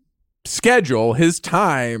schedule, his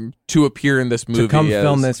time to appear in this movie, to come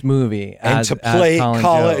film this movie, and to play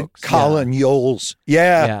Colin Yost.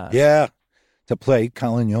 Yeah. To play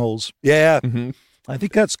Colin Yost. Yeah. I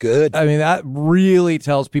think that's good. I mean, that really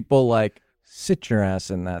tells people, like, sit your ass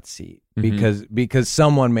in that seat because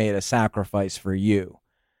someone made a sacrifice for you.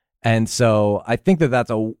 And so I think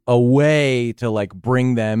that's a way to, like,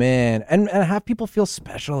 bring them in and have people feel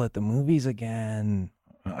special at the movies again.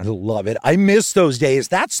 I love it. I miss those days.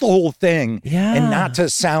 That's the whole thing. Yeah. And not to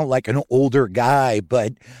sound like an older guy,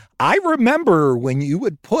 but I remember when you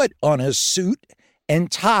would put on a suit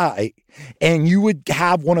and tie and you would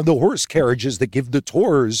have one of the horse carriages that give the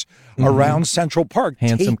tours around Central Park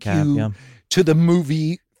Handsome take you to the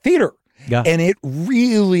movie theater. Yeah. And it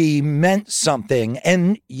really meant something.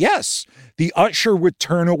 And yes, the usher would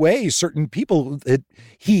turn away certain people that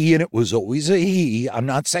and it was always a he, I'm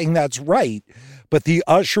not saying that's right, but the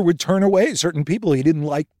usher would turn away certain people he didn't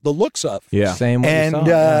like the looks of. Yeah. Same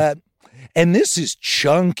and this is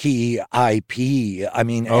chunky IP. I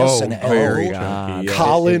mean, SNL, very chunky.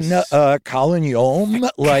 Colin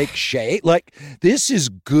Yost, like Shay, like this is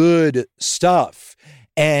good stuff.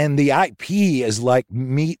 And the IP is like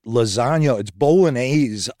meat lasagna. It's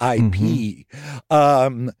bolognese IP.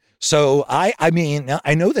 So I mean,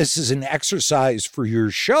 I know this is an exercise for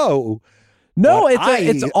your show. No,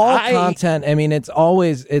 it's all content. I mean, it's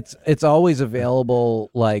always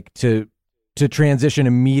available, like to transition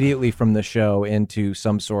immediately from the show into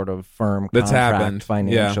some sort of firm contract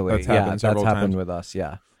financially. That's happened with us.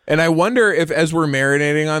 Yeah. And I wonder if, as we're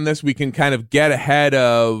marinating on this, we can kind of get ahead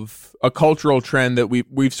of a cultural trend that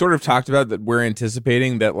we've sort of talked about, that we're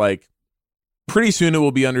anticipating, that like pretty soon it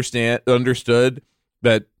will be understood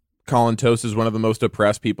that Colin Yost is one of the most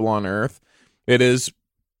oppressed people on earth. It is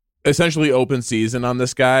essentially open season on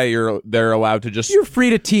this guy. They're allowed to you're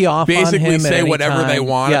free to tee off basically on him say whatever they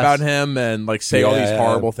want Yes. about him and like say all these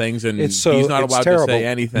horrible things, and he's not allowed to say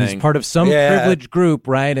anything. He's part of some privileged group,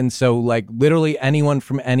 right? And so like literally anyone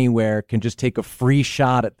from anywhere can just take a free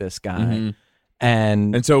shot at this guy.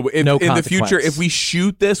 And so in the future, if we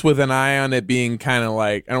shoot this with an eye on it being kind of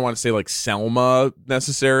like, I don't want to say like Selma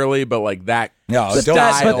necessarily, but like that that's the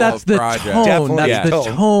tone. That's the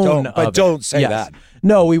tone. But don't say that.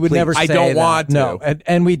 No, we would never say that. I don't want to. No,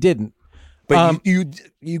 and we didn't. But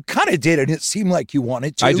you kind of did, and it seemed like you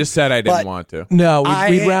wanted to. I just said I didn't want to. No,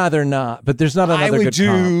 we'd rather not. But there's not another good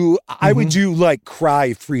comp. I would do like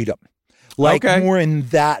Cry Freedom, like more in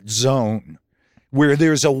that zone, where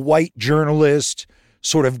there's a white journalist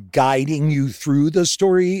sort of guiding you through the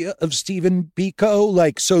story of Stephen Biko.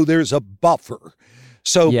 Like, so there's a buffer.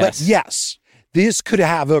 So, but yes, this could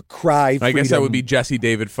have a Cry Freedom. I guess that would be Jesse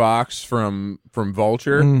David Fox from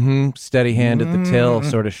Vulture. Steady hand at the till,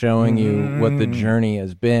 sort of showing you what the journey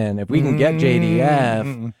has been. If we can get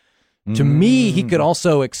JDF, to me, he could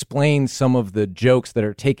also explain some of the jokes that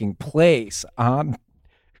are taking place on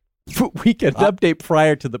Weekend Update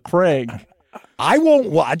prior to the prank. I won't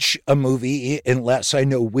watch a movie unless I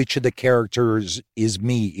know which of the characters is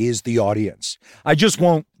the audience. I just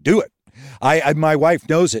won't do it. My wife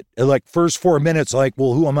knows it. Like first 4 minutes, like,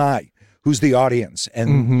 well, who am I? Who's the audience?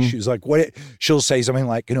 And she's like, what? She'll say something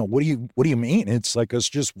like, what do you mean? It's like, us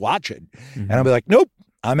just watch it. And I'll be like, nope,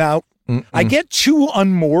 I'm out. I get too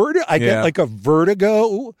unmoored. I get like a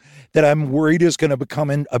vertigo that I'm worried is going to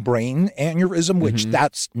become a brain aneurysm, which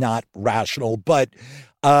that's not rational. But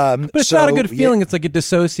But it's not a good feeling. It's like a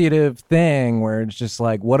dissociative thing where it's just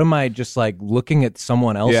like, what am I just like looking at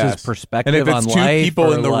someone else's perspective on life? And if it's two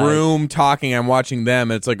people in the room talking, I'm watching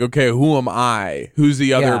them. It's like, okay, who am I? Who's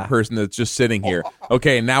the other person that's just sitting here?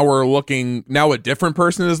 Okay, now we're looking. Now a different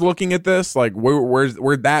person is looking at this. Like,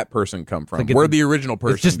 where'd that person come from? Where'd the original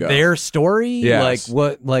person It's just go? their story. Yes.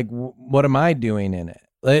 What am I doing in it?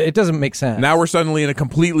 It doesn't make sense. Now we're suddenly in a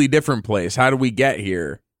completely different place. How did we get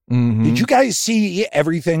here? Mm-hmm. Did you guys see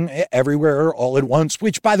Everything Everywhere All at Once?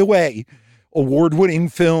 Which, by the way, award-winning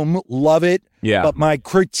film, love it. Yeah. But my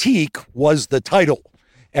critique was the title,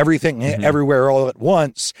 Everything Everywhere All at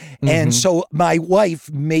Once. And so my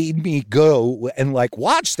wife made me go and like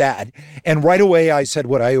watch that. And right away I said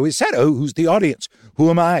what I always said, oh, who's the audience? Who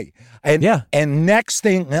am I? And next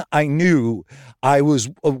thing I knew, I was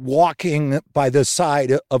walking by the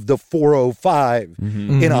side of the 405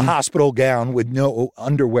 in a hospital gown with no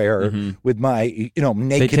underwear, with my naked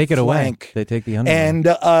They take it flank. away. They take the underwear. And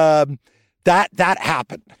that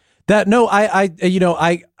happened.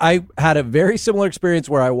 I had a very similar experience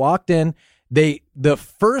where I walked in. The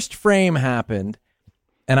first frame happened,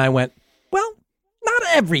 and I went, well, not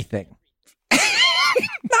everything,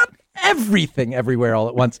 not everything, everywhere, all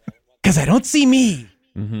at once, because I don't see me.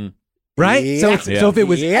 Right? Yeah. So if it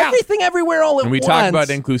was everything everywhere all at once. And we talk about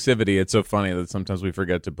inclusivity. It's so funny that sometimes we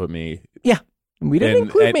forget to put me. Yeah. We didn't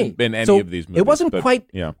include me. In any of these movies. It wasn't quite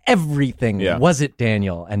everything, was it,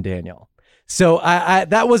 Daniel and Daniel? So I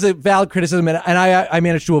that was a valid criticism, and I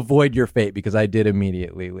managed to avoid your fate because I did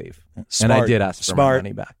immediately leave. Smart. And I did ask for my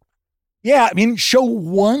money back. Yeah, I mean, show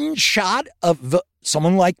one shot of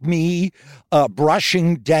someone like me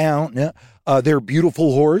brushing down their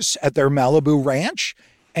beautiful horse at their Malibu ranch,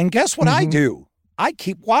 and guess what I do? I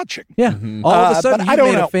keep watching. Yeah, all of a sudden, I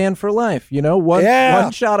don't know. a fan for life.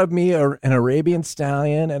 One shot of me, an Arabian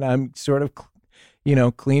stallion, and I'm sort of,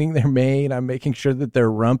 cleaning their mane. I'm making sure that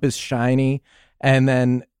their rump is shiny, and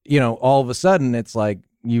then all of a sudden, it's like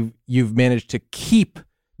you've managed to keep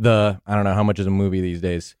I don't know how much is a movie these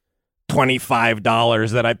days.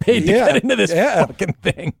 $25 that I paid to get into this fucking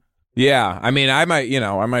thing. Yeah, I mean, I might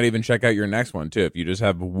even check out your next one too if you just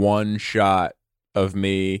have one shot of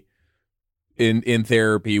me in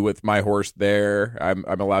therapy with my horse there. I'm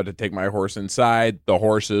allowed to take my horse inside. The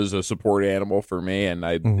horse is a support animal for me, and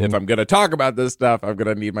if I'm going to talk about this stuff, I'm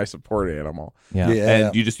going to need my support animal. Yeah.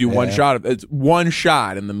 And you just do one shot of it's one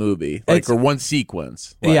shot in the movie, or one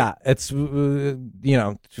sequence. It's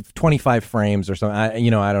 25 frames or something.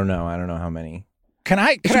 I don't know how many. Can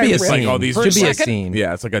I be a scene. Like, these should be a scene.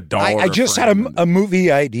 Yeah, it's like $1. I just had a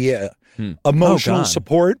movie idea. Emotional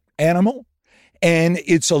support animal. And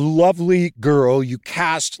it's a lovely girl. You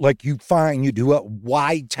cast, you do a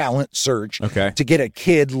wide talent search to get a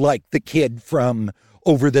kid like the kid from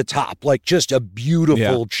Over the Top, like just a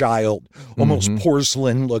beautiful child, almost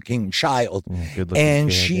porcelain-looking child. And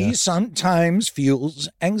kid, she sometimes feels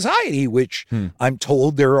anxiety, which I'm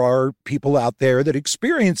told there are people out there that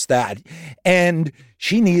experience that. And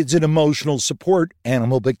she needs an emotional support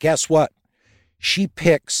animal. But guess what? She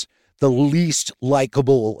picks the least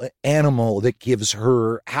likable animal that gives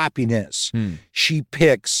her happiness. She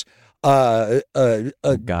picks a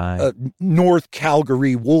North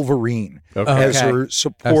Calgary Wolverine as her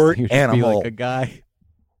support animal. Be like a guy.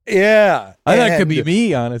 Yeah, I thought it could be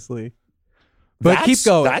me, honestly. But keep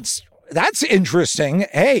going. That's interesting.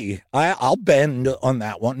 Hey, I'll bend on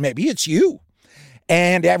that one. Maybe it's you.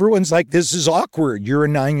 And everyone's like, this is awkward. You're a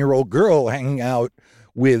 9-year-old girl hanging out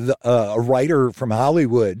with a writer from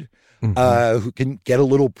Hollywood. Who can get a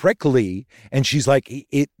little prickly, and she's like,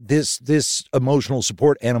 this emotional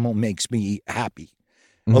support animal makes me happy,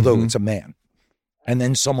 although it's a man. And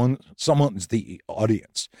then someone's the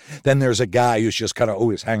audience. Then there's a guy who's just kind of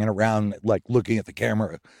always hanging around, like looking at the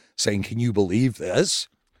camera, saying, "Can you believe this?"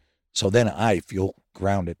 So then I feel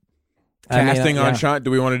grounded. Casting on Sean. Do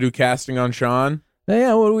we want to do casting on Sean?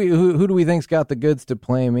 Yeah. Who do we think's got the goods to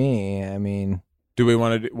play me? I mean, do we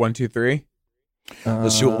want to do 1, 2, 3?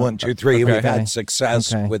 Let's do it 1, 2, 3. We've had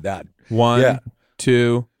success with that. 1,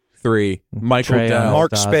 2, 3. Michael Dell.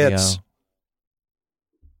 Mark Spitz.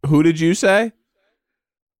 Who did you say?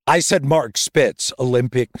 I said Mark Spitz,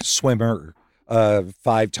 Olympic swimmer,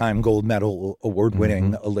 5-time gold medal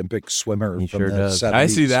award-winning Olympic swimmer he from sure the does. 70s. I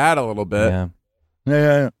see that a little bit.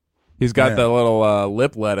 Yeah. He's got the little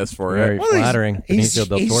lip lettuce for Very it. flattering. He's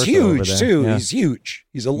huge too. Yeah. He's huge.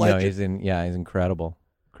 He's a legend. He's incredible.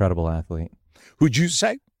 Incredible athlete. Who'd you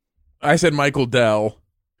say? I said Michael Dell.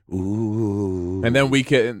 Ooh. And then we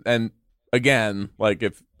can, and again, like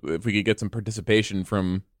if we could get some participation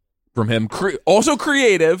from from him. Also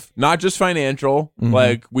creative, not just financial. Mm-hmm.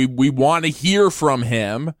 Like we want to hear from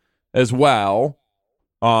him as well.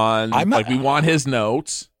 We want his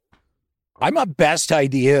notes. I'm a best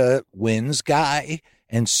idea wins guy.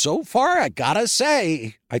 And so far, I gotta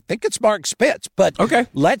say, I think it's Mark Spitz. But okay,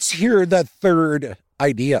 let's hear the third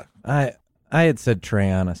idea. I had said Trey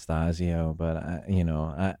Anastasio, but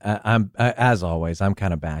I'm as always, I'm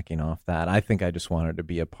kind of backing off that. I think I just wanted to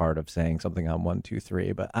be a part of saying something on 1, 2,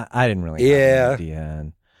 3, but I didn't really have an idea.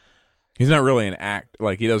 And he's not really an act.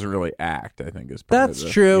 Like, he doesn't really act, I think, is part That's of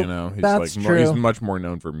it. true. You know, he's That's true. He's much more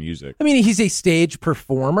known for music. I mean, he's a stage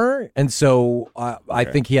performer, and so I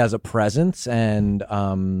think he has a presence, and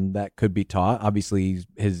that could be taught. Obviously,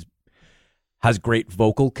 has great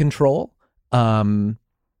vocal control.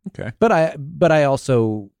 Okay, but I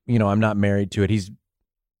also, I'm not married to it. He's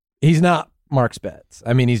not Mark Spitz.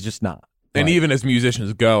 I mean, he's just not. And even as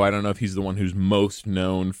musicians go, I don't know if he's the one who's most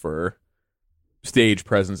known for stage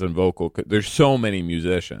presence and vocal. There's so many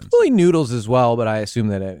musicians. Well, he noodles as well, but I assume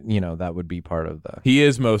that that would be part of the. He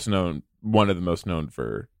is one of the most known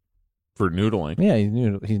for noodling. Yeah, he's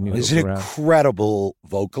noodles. He's an around. incredible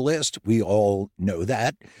vocalist. We all know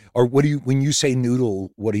that. Or when you say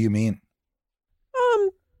noodle, what do you mean?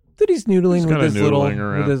 That he's noodling with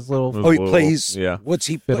his little. He plays. Yeah. What's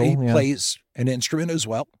he fiddle? He Yeah. plays an instrument as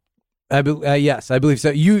well. Yes, I believe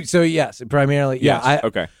so. Yes, primarily. Yes. Yeah.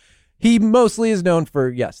 Okay. He mostly is known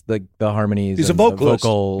for the harmonies. He's a and vocalist. the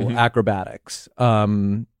vocal acrobatics.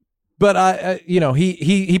 But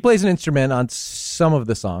he plays an instrument on some of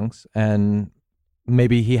the songs, and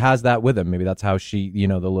maybe he has that with him. Maybe that's how she,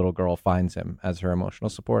 the little girl, finds him as her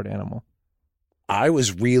emotional support animal. I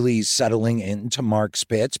was really settling into Mark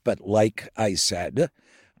Spitz, but like I said,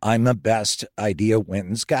 I'm a best idea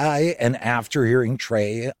wins guy. And after hearing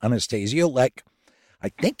Trey Anastasio, I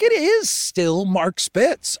think it is still Mark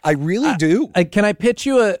Spitz. I really do. Can I pitch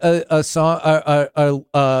you a song,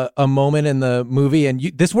 a moment in the movie? And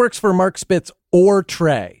this works for Mark Spitz or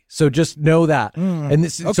Trey, so just know that. And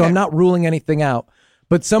this, okay. So I'm not ruling anything out.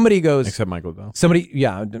 But somebody goes, except Michael Bell. Somebody,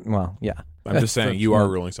 yeah, well, yeah. I'm just saying you are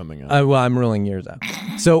ruling something out. Well, I'm ruling yours out.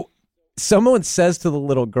 So someone says to the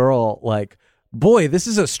little girl, like, "Boy, this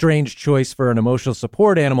is a strange choice for an emotional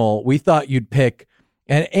support animal. We thought you'd pick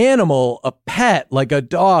an animal, a pet, like a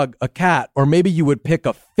dog, a cat, or maybe you would pick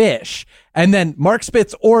a fish." And then Mark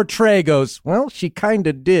Spitz or Trey goes, "Well, she kind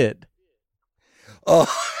of did."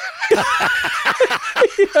 Oh.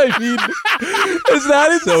 I mean, is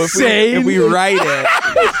that insane? If we write it,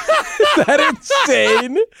 is that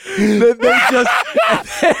insane? That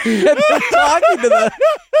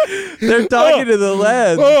they're talking to the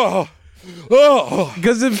lens.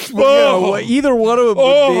 Because if either one of them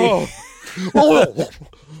would be.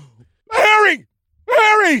 Harry!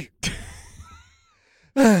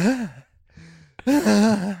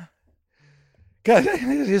 God,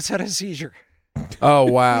 I just had a seizure. Oh,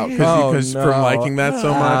 wow. Because from liking that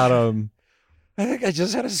so much? Adam. I think I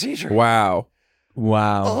just had a seizure. Wow.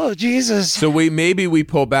 Oh, Jesus. So maybe we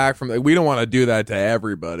pull back from that. We don't want to do that to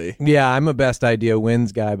everybody. Yeah, I'm a best idea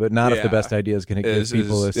wins guy, but not if the best idea is going to give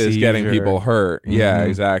people a seizure. Is getting people hurt. Mm-hmm. Yeah,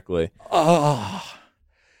 exactly. Oh.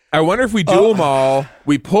 I wonder if we do them all.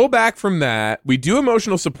 We pull back from that. We do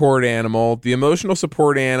emotional support animal. The emotional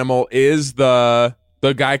support animal is the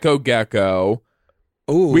Geico Gecko.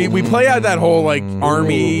 Ooh. We play out that whole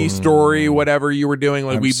army story, whatever you were doing.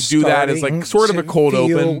 Like we do that as sort of a cold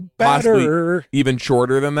open, possibly even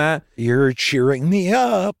shorter than that. You're cheering me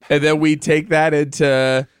up. And then we take that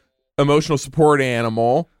into emotional support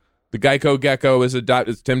animal. The Geico Gecko is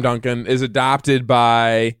Tim Duncan is adopted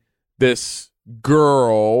by this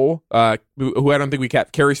girl who I don't think we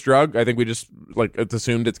kept. Carrie Strug. I think we just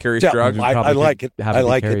assumed it's Carrie Strug. I like it. I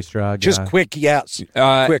like Carrie it. Strug, just quick yes.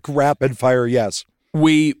 Quick rapid fire yes.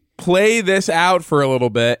 We play this out for a little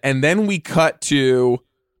bit, and then we cut to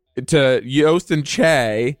Yost and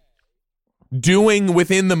Che doing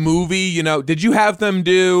within the movie. Did you have them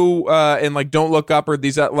do in Don't Look Up or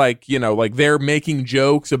these they're making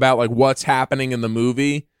jokes about what's happening in the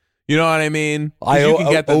movie? You know what I mean? You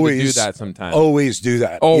can get them to do that sometimes. Always do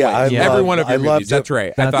that. Always. Every one of your movies. That's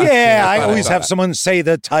right. I always have someone say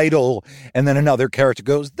the title, and then another character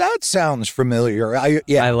goes, "That sounds familiar." I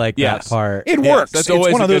like that part. It works. That's it's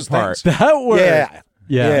always one a of those good part. things. That works.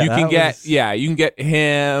 Yeah. You can get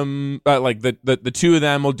him. The two of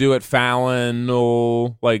them will do it. Fallon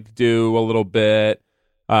will do a little bit.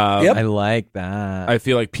 I like that. I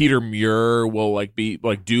feel like Peter Muir will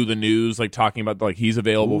do the news, talking about he's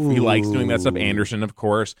available. He likes doing that stuff. Anderson, of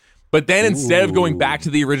course. But then instead of going back to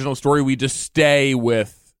the original story, we just stay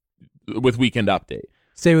with Weekend Update.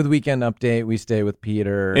 Stay with Weekend Update. We stay with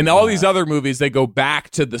Peter. In all these other movies, they go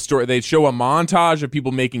back to the story. They show a montage of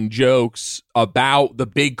people making jokes about the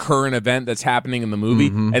big current event that's happening in the movie,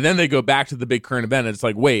 and then they go back to the big current event. And it's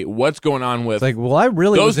like, wait, what's going on with? It's like, well, I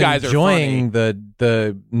really those was guys enjoying the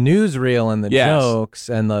newsreel and the jokes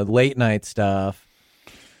and the late night stuff.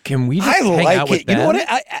 Can we just hang out with them? You know what?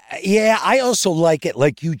 I also like it.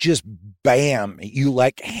 Like you just bam, you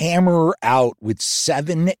like hammer out with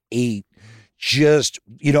 7, 8. Just,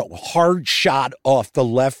 hard shot off the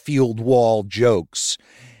left field wall jokes.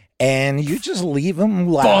 And you just leave them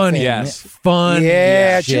laughing. Fun, yes. Fun.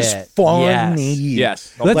 Yeah, shit. just funny.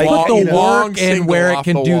 Yes. Let's put the work in where it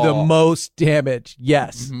can do the most damage.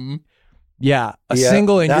 Yes. Mm-hmm. Yeah,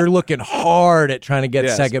 single, and you're looking hard at trying to get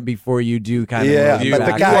second before you do kind of. Yeah, but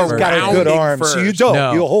the guy's got a good arm, so you don't.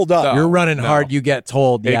 No, you hold up. You're running hard. You get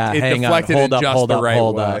told, hang on,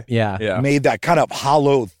 hold up. Yeah. Made that kind of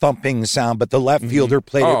hollow thumping sound, but the left fielder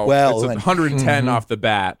played it well. It's 110 off the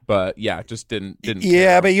bat, but just didn't.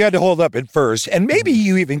 Yeah, but you had to hold up at first, and maybe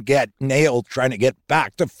you even get nailed trying to get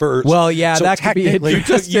back to first. Well, yeah, so that could be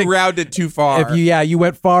it. You rounded too far. If you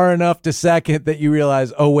went far enough to second that you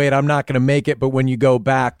realize, oh wait, I'm not going to make it, but when you go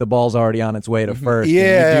back, the ball's already on its way to first. Yeah,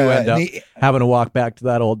 and you do end up having to walk back to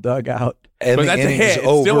that old dugout. But that's a hit.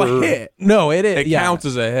 It's still a hit. No, it is. It counts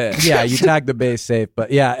as a hit. Yeah, you tag the base safe,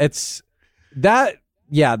 but it's that.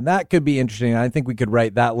 Yeah, that could be interesting. I think we could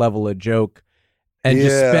write that level of joke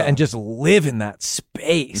and just live in that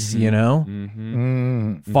space. Follow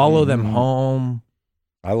them home.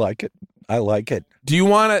 I like it. Do you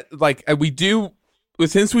want to we do?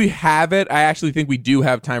 Since we have it, I actually think we do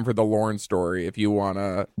have time for the Lorne story. If you want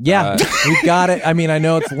to, we've got it. I mean, I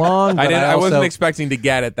know it's long. But I wasn't expecting to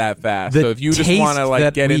get it that fast. So if you just want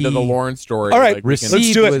to get into the Lorne story, all right, let's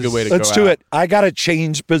do it. Let's do it. I got to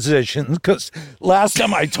change positions because last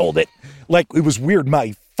time I told it, it was weird.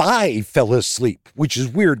 My thigh fell asleep, which is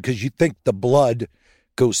weird because you think the blood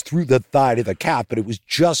goes through the thigh to the calf, but it was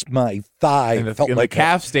just my thigh. And the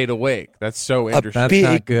calf stayed awake. That's so interesting. That's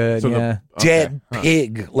not good. Dead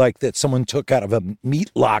pig that someone took out of a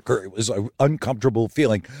meat locker. It was an uncomfortable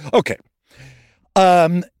feeling. Okay.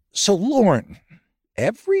 So Lorne,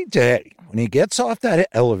 every day when he gets off that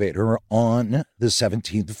elevator on the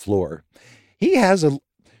 17th floor, he has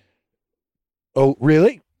Oh,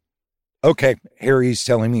 really? Okay, Harry's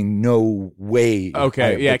telling me no way.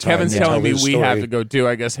 Okay, yeah, Kevin's telling me we have to go too.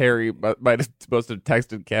 I guess Harry might have supposed to have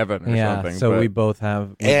texted Kevin or something. So we both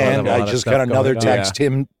have. And I just got another text.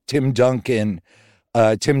 Tim Duncan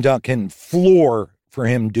floor for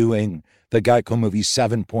him doing the Geico movie,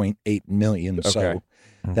 $7.8 million. Okay. So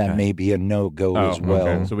that may be a no-go as well.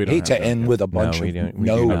 Okay. So we don't hate to end with a bunch of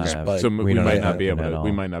no's, but we might not be able to.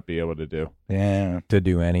 We might not be able to do. Yeah, to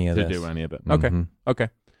do any of this. To do any of it. Okay. Okay.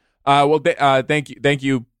 Thank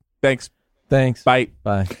you. Thanks. Bye.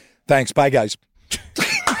 Thanks. Bye, guys.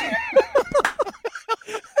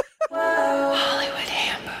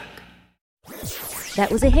 That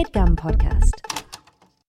was a HeadGum podcast.